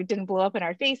 you know, it didn't blow up in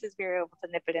our faces. We were able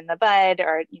to nip it in the bud,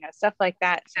 or, you know, stuff like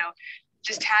that. So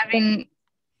just having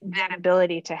that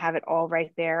ability to have it all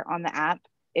right there on the app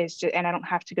is just, and I don't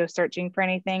have to go searching for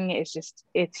anything.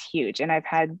 It's huge. And I've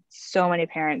had so many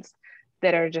parents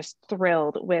that are just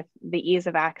thrilled with the ease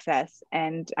of access,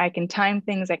 and I can time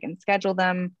things, I can schedule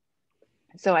them.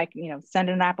 So I can, you know, send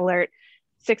an app alert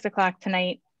 6 o'clock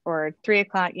tonight or 3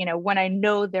 o'clock, you know, when I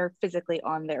know they're physically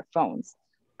on their phones.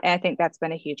 And I think that's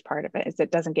been a huge part of it, is it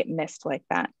doesn't get missed like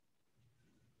that.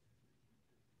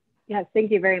 Yes, thank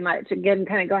you very much. Again,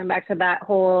 kind of going back to that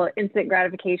whole instant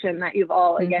gratification that you've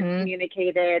all, again,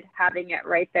 communicated, having it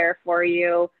right there for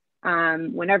you,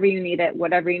 whenever you need it,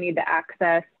 whatever you need to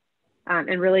access,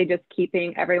 and really just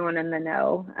keeping everyone in the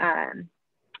know.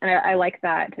 And I like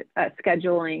that,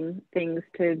 scheduling things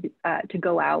to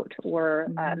go out, or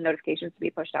notifications to be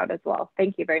pushed out as well.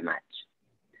 Thank you very much.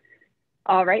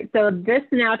 All right, so this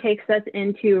now takes us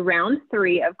into round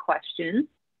 3 of questions.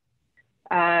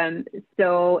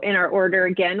 So in our order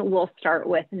again, we'll start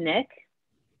with Nick.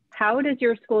 How does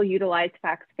your school utilize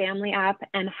Facts Family app,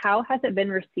 and how has it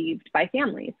been received by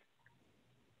families?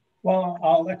 Well,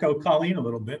 I'll echo Colleen a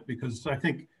little bit, because I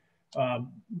think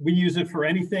we use it for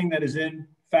anything that is in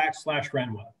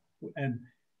Facts/RenWeb, and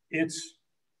its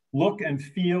look and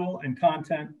feel and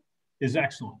content is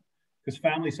excellent, because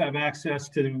families have access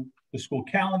to the school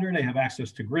calendar, they have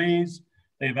access to grades,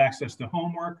 they have access to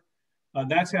homework.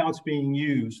 That's how it's being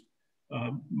used.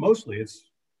 Mostly,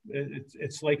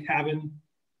 it's like having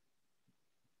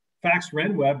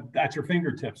Facts/RenWeb at your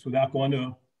fingertips without going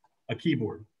to a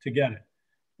keyboard to get it.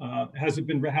 How has it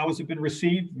been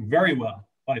received? Very well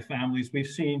by families. We've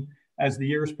seen, as the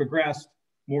years progressed,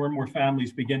 more and more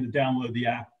families begin to download the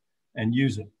app and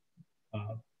use it.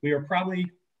 We are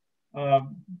probably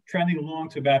trending along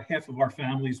to about half of our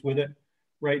families with it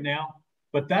right now,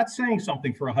 but that's saying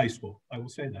something for a high school. I will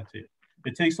say that to you.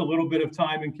 It takes a little bit of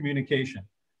time and communication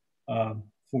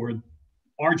for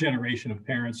our generation of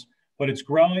parents, but it's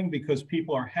growing because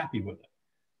people are happy with it.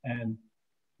 And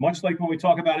much like when we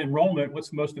talk about enrollment, what's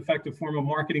the most effective form of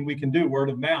marketing we can do? Word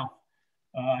of mouth.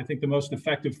 I think the most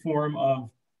effective form of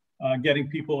getting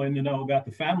people in to know about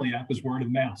the family app is word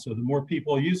of mouth. So the more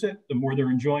people use it, the more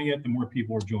they're enjoying it, the more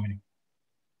people are joining.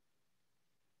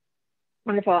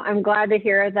 Wonderful. I'm glad to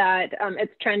hear that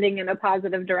it's trending in a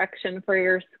positive direction for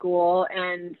your school.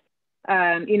 And,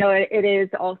 you know, it is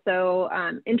also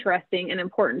interesting and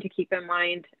important to keep in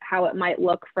mind how it might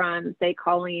look from, say,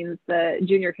 Colleen's, the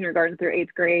junior kindergarten through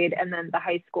 8th grade, and then the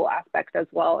high school aspect as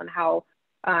well, and how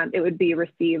it would be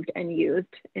received and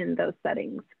used in those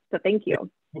settings. So thank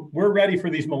you. We're ready for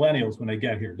these millennials when they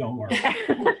get here. Don't worry.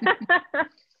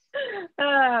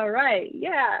 All right.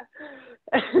 Yeah.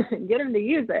 Get them to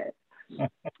use it.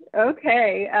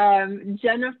 Okay.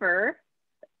 Jennifer,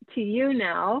 to you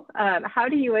now. How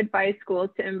do you advise schools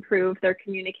to improve their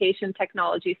communication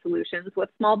technology solutions with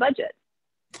small budgets?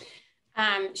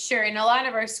 Sure. And a lot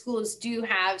of our schools do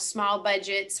have small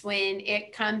budgets when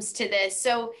it comes to this.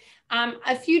 So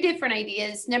a few different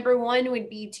ideas. Number one would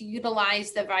be to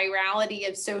utilize the virality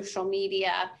of social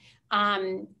media.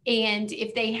 And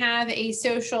if they have a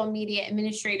social media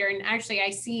administrator, and actually I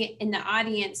see in the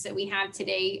audience that we have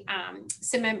today,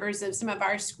 some members of some of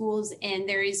our schools, and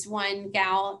there is one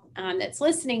gal that's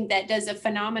listening that does a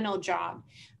phenomenal job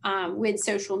with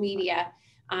social media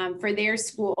for their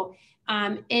school.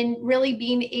 And really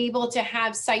being able to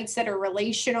have sites that are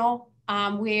relational,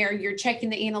 where you're checking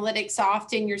the analytics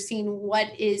often, you're seeing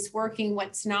what is working,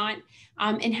 what's not,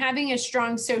 and having a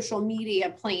strong social media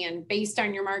plan based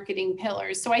on your marketing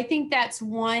pillars. So I think that's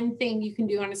one thing you can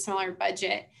do on a smaller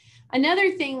budget.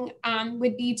 Another thing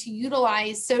would be to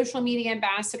utilize social media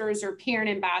ambassadors or parent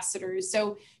ambassadors.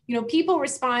 So, you know, people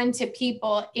respond to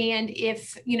people. And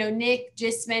if, you know, Nick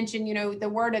just mentioned, you know, the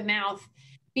word of mouth,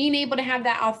 being able to have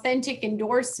that authentic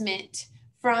endorsement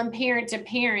from parent to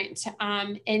parent,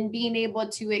 and being able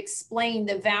to explain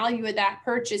the value of that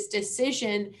purchase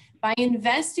decision by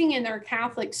investing in their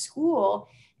Catholic school,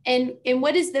 and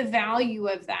what is the value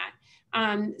of that.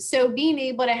 So being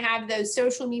able to have those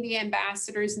social media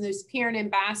ambassadors and those parent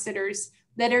ambassadors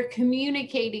that are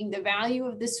communicating the value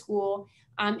of the school,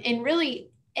 and really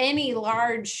any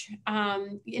large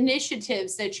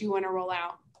initiatives that you want to roll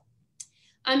out.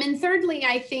 And thirdly,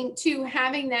 I think too,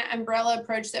 having that umbrella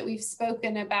approach that we've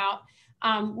spoken about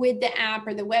with the app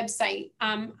or the website.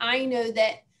 I know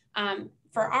that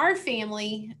for our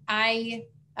family,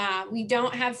 we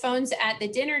don't have phones at the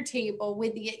dinner table,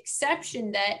 with the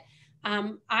exception that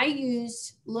I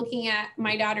use looking at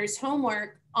my daughter's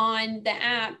homework on the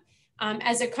app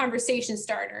as a conversation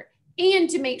starter, and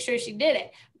to make sure she did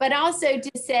it, but also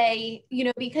to say, you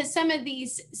know, because some of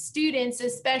these students,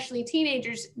 especially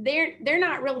teenagers, they're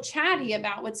not real chatty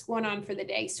about what's going on for the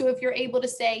day. So if you're able to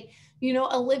say, you know,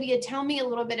 Olivia, tell me a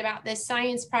little bit about this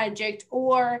science project,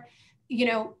 or, you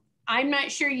know, I'm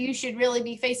not sure you should really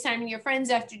be FaceTiming your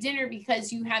friends after dinner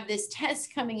because you have this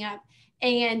test coming up.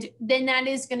 And then that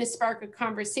is going to spark a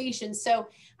conversation. So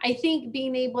I think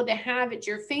being able to have at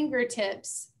your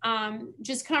fingertips,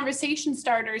 just conversation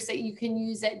starters that you can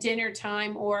use at dinner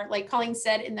time, or like Colleen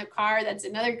said, in the car. That's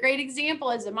another great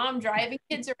example as a mom driving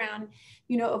kids around,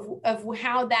 you know, of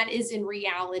how that is in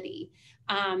reality.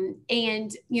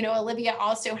 And, you know, Olivia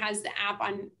also has the app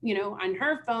on, you know, on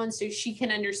her phone, so she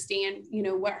can understand, you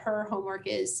know, what her homework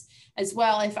is as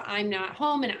well, if I'm not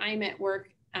home and I'm at work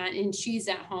and she's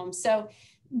at home. So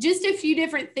just a few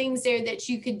different things there that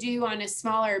you could do on a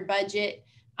smaller budget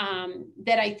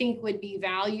that I think would be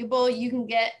valuable. You can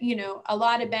get, you know, a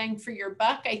lot of bang for your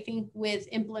buck, I think, with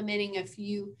implementing a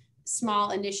few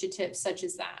small initiatives such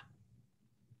as that.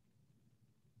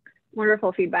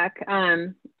 Wonderful feedback.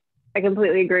 I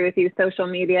completely agree with you. Social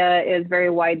media is very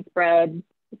widespread,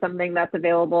 something that's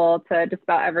available to just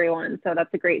about everyone. So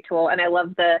that's a great tool. And I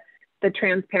love the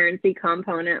transparency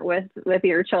component with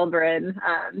your children,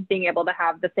 being able to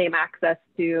have the same access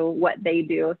to what they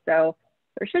do. So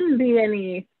there shouldn't be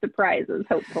any surprises,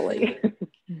 hopefully.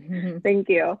 Thank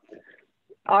you.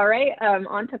 All right,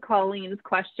 on to Colleen's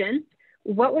question.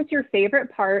 What was your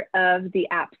favorite part of the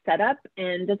app setup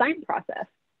and design process?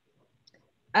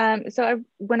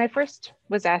 When I first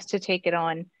was asked to take it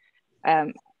on,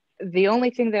 the only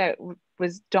thing that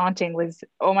was daunting was,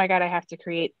 oh my God, I have to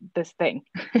create this thing.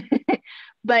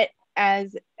 But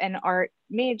as an art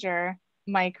major,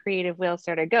 my creative wheels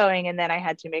started going, and then I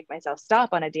had to make myself stop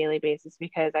on a daily basis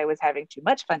because I was having too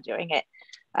much fun doing it.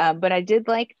 But I did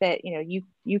like that, you know,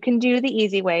 you can do the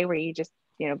easy way where you just,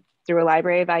 you know, through a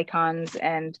library of icons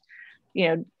and, you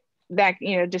know, that,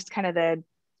 you know, just kind of the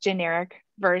generic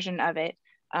version of it.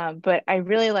 But I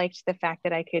really liked the fact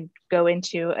that I could go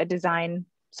into a design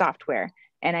software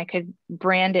and I could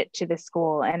brand it to the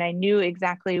school, and I knew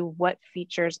exactly what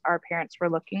features our parents were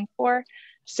looking for,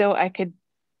 so I could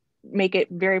make it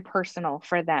very personal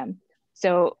for them.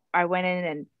 So I went in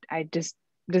and I just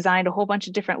designed a whole bunch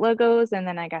of different logos, and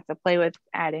then I got to play with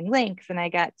adding links, and I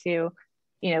got to,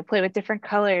 you know, play with different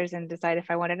colors and decide if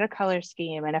I wanted a color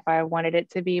scheme and if I wanted it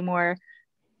to be more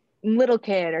little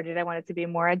kid or did I want it to be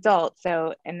more adult.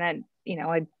 So, and then, you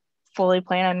know, I fully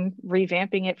plan on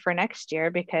revamping it for next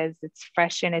year because it's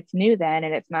fresh and it's new then,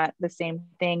 and it's not the same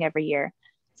thing every year.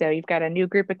 So you've got a new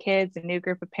group of kids, a new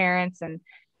group of parents, and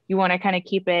you want to kind of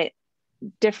keep it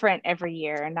different every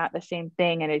year and not the same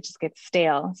thing, and it just gets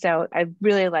stale. So I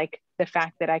really like the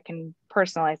fact that I can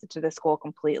personalize it to the school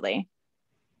completely.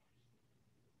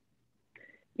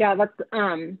 Yeah, that's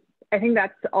I think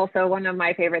that's also one of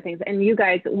my favorite things. And you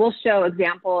guys will show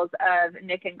examples of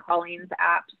Nick and Colleen's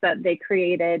apps that they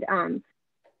created.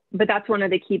 But that's one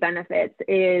of the key benefits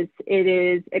is it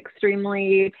is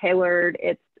extremely tailored.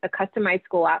 It's a customized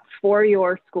school app for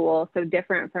your school, so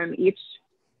different from each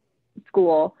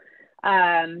school.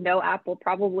 No app will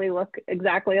probably look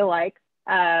exactly alike.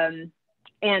 And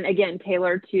again,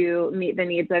 tailored to meet the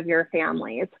needs of your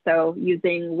families. So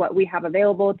using what we have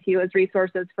available to you as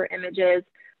resources for images,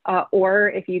 or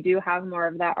if you do have more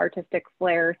of that artistic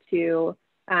flair to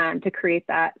create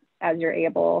that as you're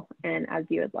able and as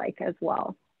you would like as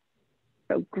well.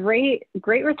 So great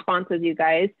responses, you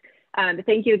guys.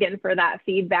 Thank you again for that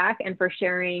feedback and for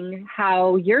sharing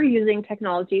how you're using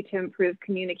technology to improve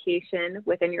communication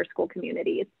within your school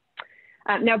communities.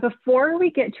 Now, before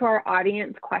we get to our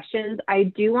audience questions, I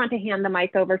do want to hand the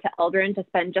mic over to Eldrin to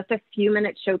spend just a few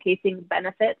minutes showcasing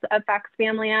benefits of Fax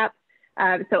Family App.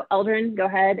 So Eldrin, go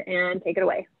ahead and take it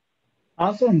away.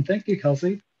 Awesome, thank you,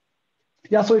 Kelsey.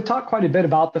 Yeah, so we've talked quite a bit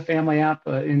about the Family App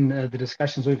in the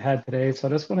discussions we've had today. So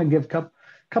I just want to give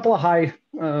couple of high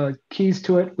keys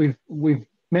to it. We've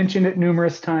mentioned it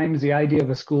numerous times, the idea of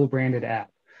a school branded app.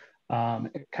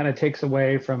 It kind of takes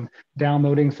away from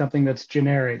downloading something that's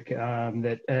generic,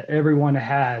 that everyone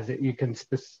has, that you can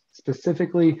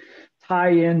specifically tie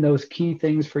in those key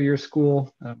things for your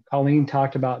school. Colleen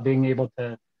talked about being able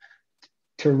to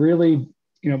really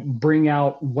bring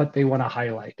out what they want to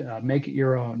highlight, make it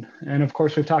your own. And of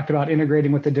course, we've talked about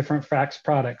integrating with the different FACTS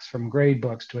products, from grade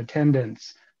books to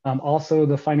attendance, also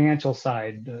the financial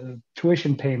side,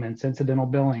 tuition payments, incidental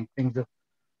billing, things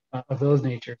of those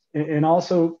natures. And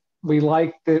also, we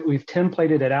like that we've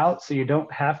templated it out so you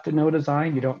don't have to know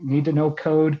design, you don't need to know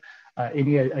code.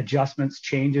 Any adjustments,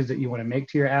 changes that you want to make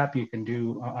to your app, you can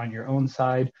do on your own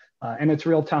side. And it's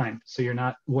real time, so you're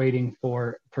not waiting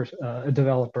for a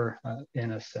developer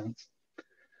in a sense.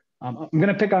 I'm going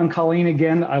to pick on Colleen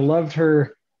again. I loved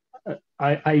her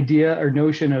idea or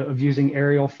notion of using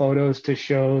aerial photos to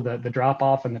show the drop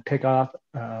off and the pickoff.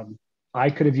 I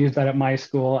could have used that at my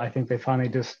school. I think they finally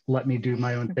just let me do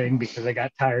my own thing because they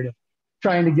got tired of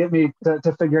trying to get me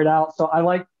to figure it out. So I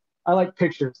like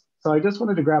pictures. So I just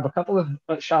wanted to grab a couple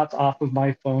of shots off of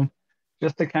my phone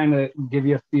just to kind of give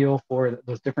you a feel for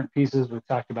those different pieces. We've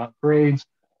talked about grades,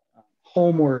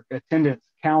 homework, attendance,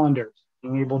 calendars,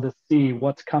 being able to see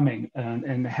what's coming,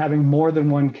 and having more than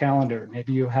one calendar.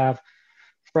 Maybe you have,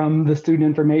 from the student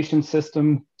information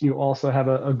system, you also have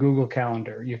a Google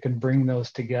Calendar. You can bring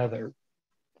those together.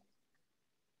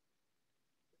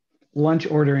 Lunch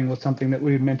ordering was something that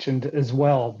we mentioned as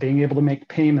well, being able to make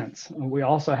payments. We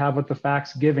also have with the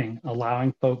FACTS giving,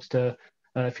 allowing folks to,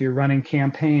 if you're running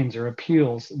campaigns or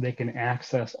appeals, they can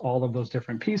access all of those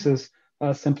different pieces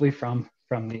simply from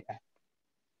the app.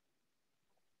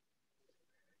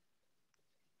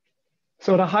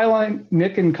 So to highlight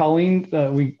Nick and Colleen,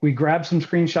 we grabbed some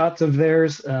screenshots of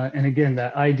theirs. And again,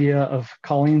 that idea of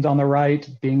Colleen's on the right,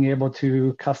 being able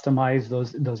to customize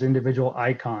those individual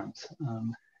icons.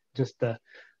 Just the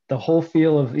whole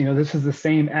feel of, this is the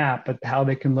same app, but how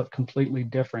they can look completely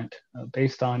different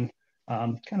based on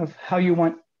kind of how you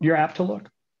want your app to look.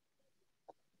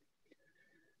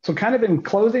 So kind of in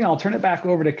closing, I'll turn it back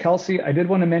over to Kelsey. I did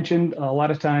want to mention a lot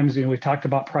of times, we talked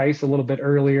about price a little bit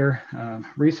earlier.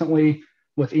 Recently,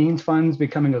 with EANS funds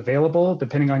becoming available,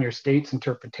 depending on your state's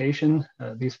interpretation,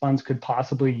 these funds could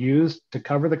possibly use to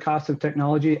cover the cost of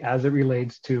technology as it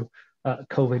relates to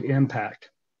COVID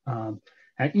impact.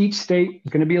 And each state is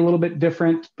going to be a little bit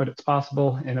different, but it's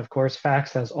possible. And of course,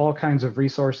 FACTS has all kinds of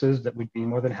resources that we'd be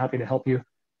more than happy to help you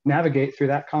navigate through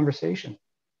that conversation.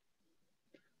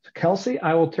 So Kelsey,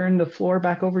 I will turn the floor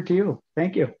back over to you.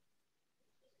 Thank you.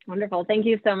 Wonderful. Thank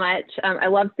you so much. I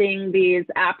love seeing these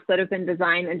apps that have been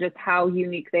designed and just how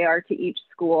unique they are to each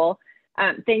school.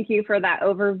 Thank you for that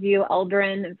overview,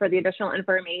 Eldrin, and for the additional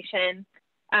information.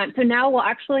 So now we'll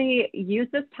actually use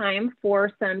this time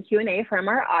for some Q&A from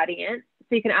our audience.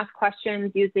 So you can ask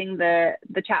questions using the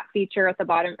chat feature at the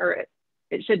bottom, or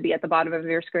it should be at the bottom of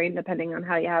your screen, depending on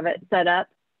how you have it set up.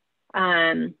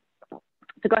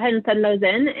 So go ahead and send those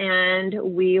in and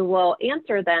we will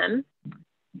answer them.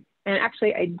 And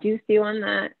actually, I do see one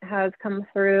that has come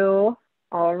through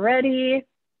already.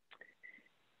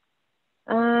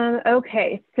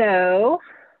 Okay, so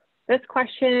this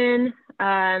question,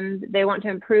 they want to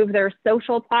improve their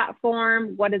social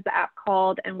platform. What is the app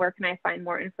called and where can I find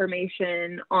more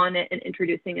information on it and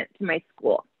introducing it to my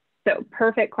school? So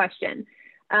perfect question.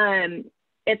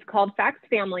 It's called FACTS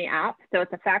Family App. So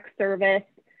it's a FACTS service.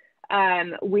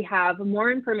 We have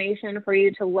more information for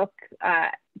you to look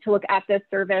at this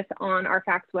service on our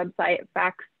FACTS website,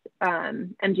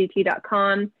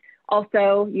 factsmgt.com.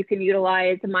 Also, you can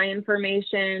utilize my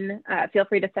information. Feel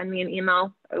free to send me an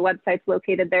email. The website's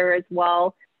located there as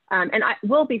well. And I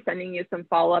will be sending you some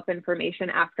follow-up information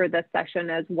after this session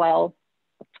as well.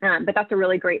 But that's a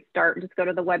really great start. Just go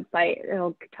to the website.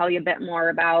 It'll tell you a bit more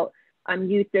about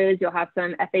uses. You'll have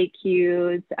some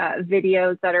FAQs,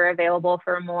 videos that are available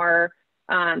for more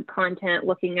content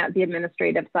looking at the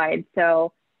administrative side.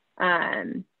 So,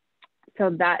 so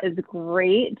that is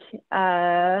great.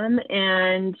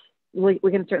 And we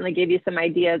can certainly give you some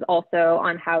ideas also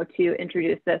on how to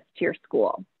introduce this to your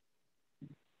school.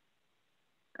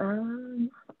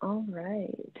 All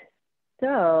right.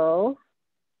 So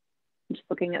I'm just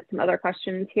looking at some other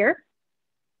questions here.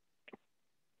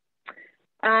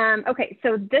 Okay,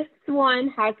 so this one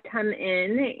has come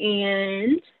in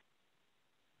and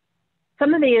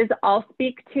some of these I'll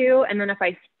speak to, and then if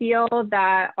I feel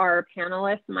that our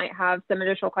panelists might have some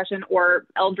additional question, or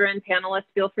Eldrin panelists,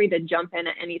 feel free to jump in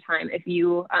at any time if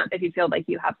you feel like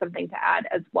you have something to add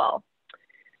as well.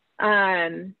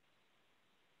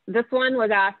 this one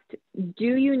was asked,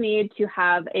 do you need to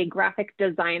have a graphic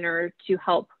designer to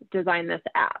help design this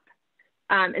app?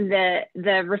 And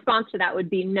the response to that would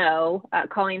be no.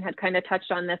 Colleen had kind of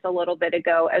touched on this a little bit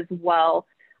ago as well.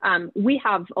 We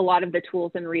have a lot of the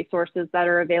tools and resources that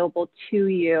are available to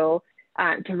you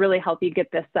to really help you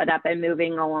get this set up and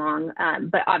moving along.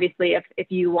 But obviously, if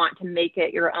you want to make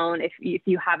it your own, if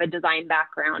you have a design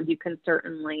background, you can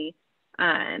certainly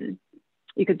do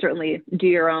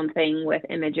your own thing with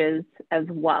images as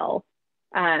well.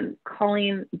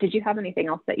 Colleen, did you have anything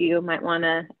else that you might want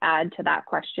to add to that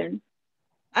question?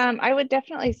 I would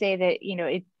definitely say that, you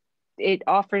know, it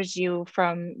offers you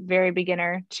from very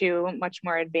beginner to much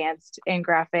more advanced in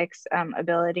graphics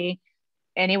ability.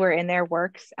 Anywhere in there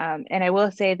works. And I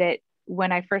will say that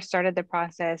when I first started the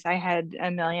process, I had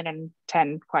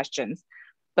 1,010,000 questions,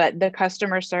 but the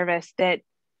customer service that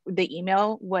the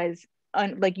email was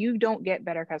like, you don't get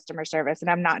better customer service. And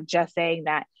I'm not just saying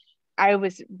that. I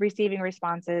was receiving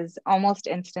responses almost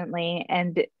instantly,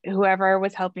 and whoever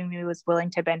was helping me was willing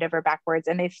to bend over backwards,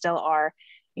 and they still are.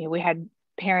 You know, we had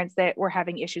parents that were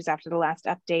having issues after the last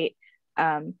update,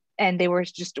 and they were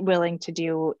just willing to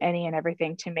do any and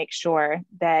everything to make sure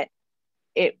that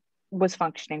it was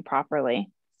functioning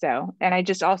properly. So, and I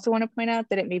just also want to point out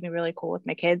that it made me really cool with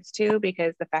my kids too,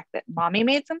 because the fact that mommy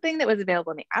made something that was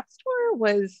available in the App Store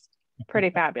was pretty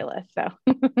fabulous. So.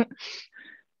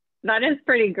 That is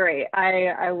pretty great.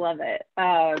 I love it.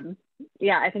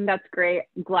 Yeah, I think that's great.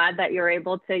 Glad that you're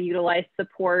able to utilize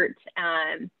support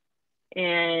and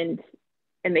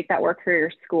make that work for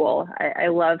your school. I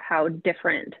love how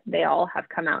different they all have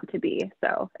come out to be.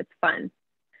 So it's fun.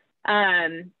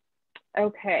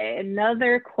 Okay,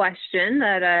 another question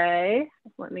that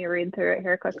let me read through it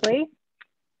here quickly.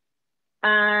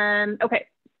 Okay,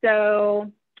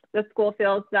 so the school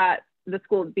feels that the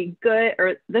school would be good,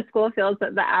 or the school feels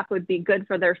that the app would be good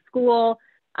for their school.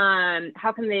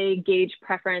 How can they gauge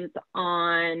preference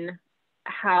on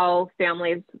how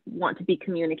families want to be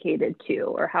communicated to,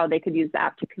 or how they could use the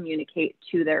app to communicate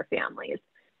to their families?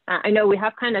 I know we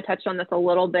have kind of touched on this a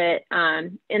little bit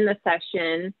in the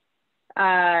session.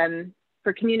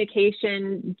 For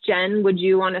communication, Jen, would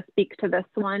you want to speak to this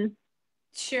one?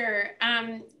 Sure.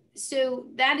 So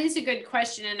that is a good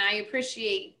question, and I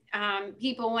appreciate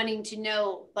people wanting to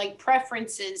know like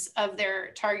preferences of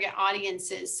their target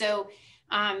audiences. So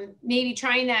maybe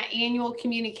trying that annual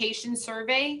communication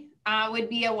survey would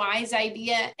be a wise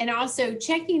idea. And also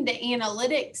checking the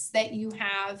analytics that you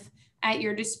have at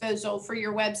your disposal for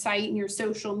your website and your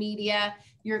social media,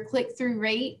 your click-through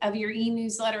rate of your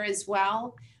e-newsletter as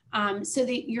well, so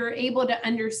that you're able to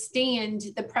understand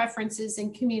the preferences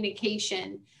in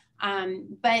communication.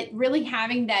 But really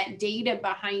having that data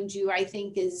behind you, I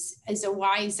think is a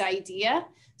wise idea,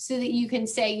 so that you can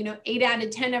say, you know, 8 out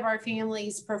of 10 of our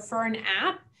families prefer an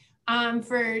app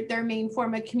for their main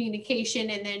form of communication.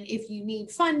 And then if you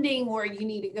need funding or you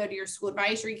need to go to your school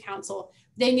advisory council,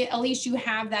 then at least you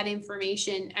have that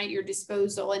information at your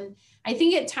disposal. And I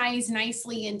think it ties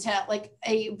nicely into like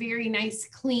a very nice,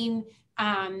 clean,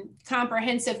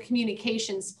 comprehensive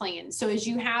communications plan. So as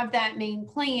you have that main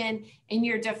plan and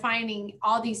you're defining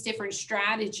all these different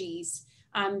strategies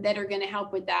that are going to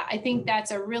help with that, I think that's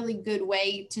a really good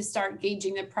way to start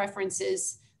gauging the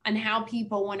preferences on how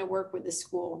people want to work with the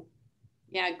school.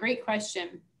 Yeah, great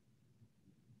question.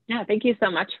 Yeah, thank you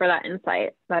so much for that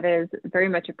insight. That is very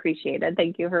much appreciated.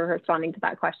 Thank you for responding to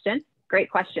that question. Great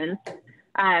questions.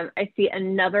 I see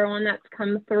another one that's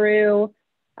come through.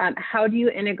 How do you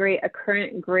integrate a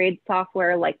current grade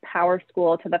software like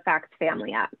PowerSchool to the Facts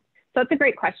Family app? So that's a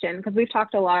great question, because we've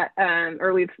talked a lot,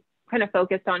 or we've kind of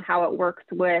focused on how it works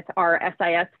with our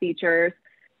SIS features.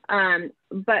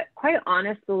 But quite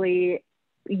honestly,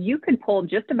 you could pull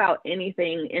just about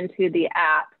anything into the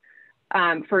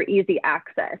app for easy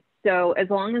access. So as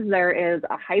long as there is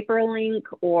a hyperlink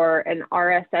or an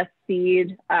RSS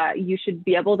feed, you should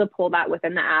be able to pull that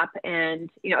within the app.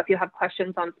 And, you know, if you have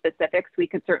questions on specifics, we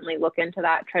could certainly look into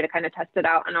that, try to kind of test it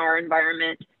out in our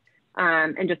environment,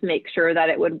 and just make sure that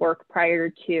it would work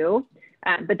prior to.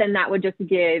 But then that would just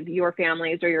give your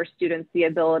families or your students the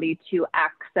ability to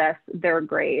access their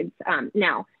grades.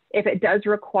 Now, if it does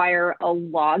require a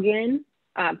login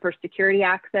for security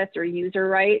access or user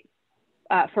rights,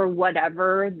 for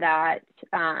whatever that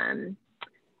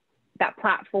that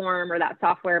platform or that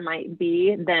software might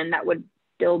be, then that would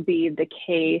still be the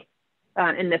case.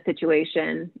 In this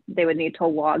situation, they would need to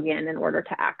log in order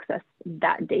to access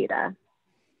that data.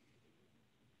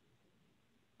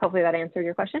 Hopefully that answered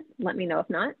your question. Let me know if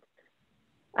not.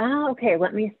 Okay,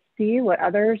 let me see what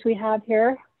others we have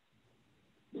here.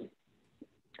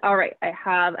 All right, I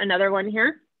have another one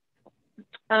here.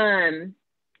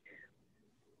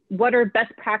 what are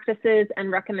best practices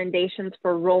and recommendations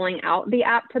for rolling out the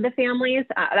app to the families?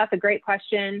 That's a great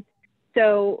question.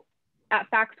 So at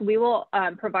FACTS, we will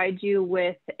provide you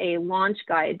with a launch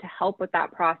guide to help with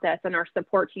that process. And our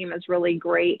support team is really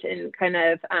great in kind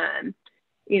of,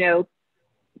 you know,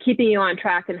 keeping you on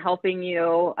track and helping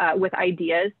you with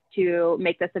ideas to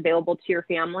make this available to your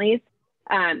families.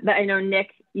 But I know,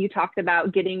 Nick, you talked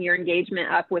about getting your engagement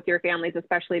up with your families,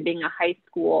 especially being a high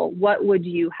school. What would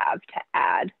you have to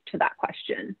add to that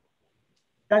question?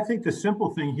 I think the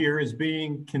simple thing here is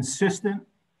being consistent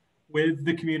with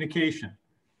the communication.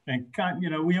 And, you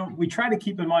know, we try to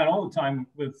keep in mind all the time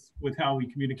with how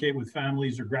we communicate with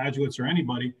families or graduates or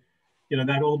anybody, you know,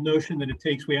 that old notion that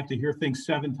we have to hear things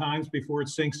 7 times before it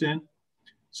sinks in.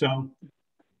 So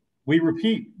we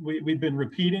repeat, we've been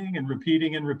repeating and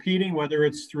repeating and repeating, whether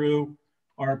it's through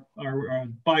our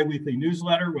bi-weekly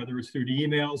newsletter, whether it's through the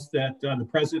emails that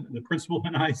the principal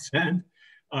and I send,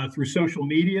 through social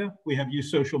media. We have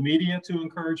used social media to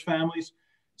encourage families.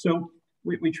 So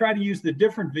we try to use the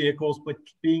different vehicles, but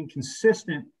being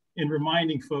consistent in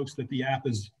reminding folks that the app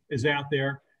is out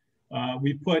there.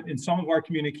 We put in some of our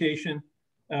communication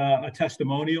a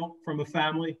testimonial from a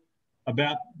family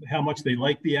about how much they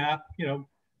like the app. You know,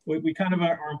 we kind of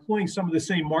are employing some of the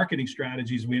same marketing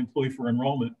strategies we employ for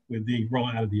enrollment with the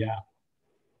rollout of the app.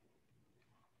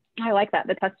 I like that,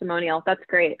 the testimonial. That's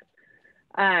great.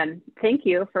 Thank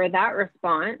you for that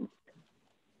response.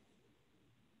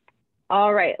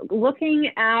 All right,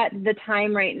 looking at the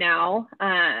time right now,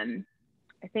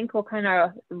 I think we'll kind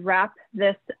of wrap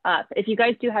this up. If you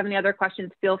guys do have any other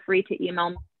questions, feel free to email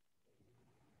me.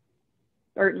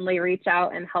 Certainly reach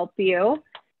out and help you.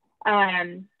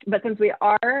 But since we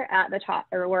are at the top,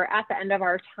 or we're at the end of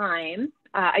our time,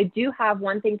 I do have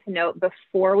one thing to note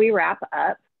before we wrap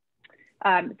up.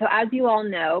 So as you all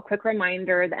know, quick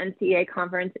reminder, the NCEA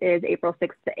conference is April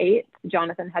 6th to 8th.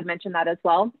 Jonathan had mentioned that as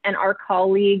well. And our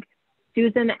colleague,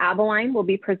 Susan Abeline, will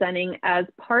be presenting as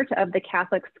part of the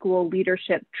Catholic School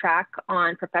Leadership Track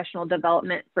on professional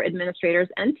development for administrators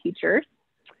and teachers.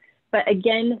 But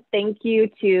again, thank you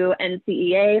to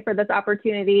NCEA for this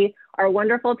opportunity, our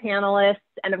wonderful panelists,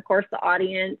 and of course the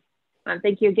audience.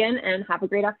 Thank you again and have a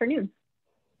great afternoon.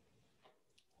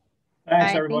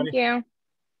 Thanks, everybody. Thank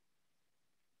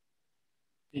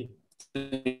you.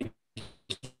 Thank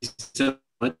you so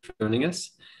much for joining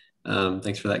us.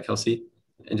 Thanks for that, Kelsey.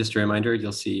 And just a reminder,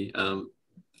 you'll see a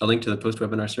link to the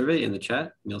post-webinar survey in the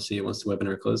chat, and you'll see it once the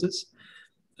webinar closes.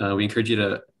 We encourage you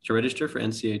to register for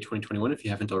NCEA 2021 if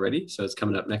you haven't already. So it's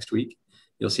coming up next week.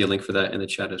 You'll see a link for that in the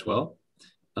chat as well.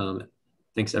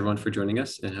 Thanks everyone for joining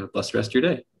us, and have a blessed rest of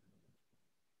your day.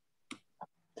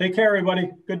 Take care, everybody.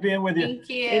 Good being with you. Thank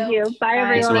you. Thank you. Bye,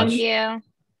 everyone. Thanks so much. Thank you.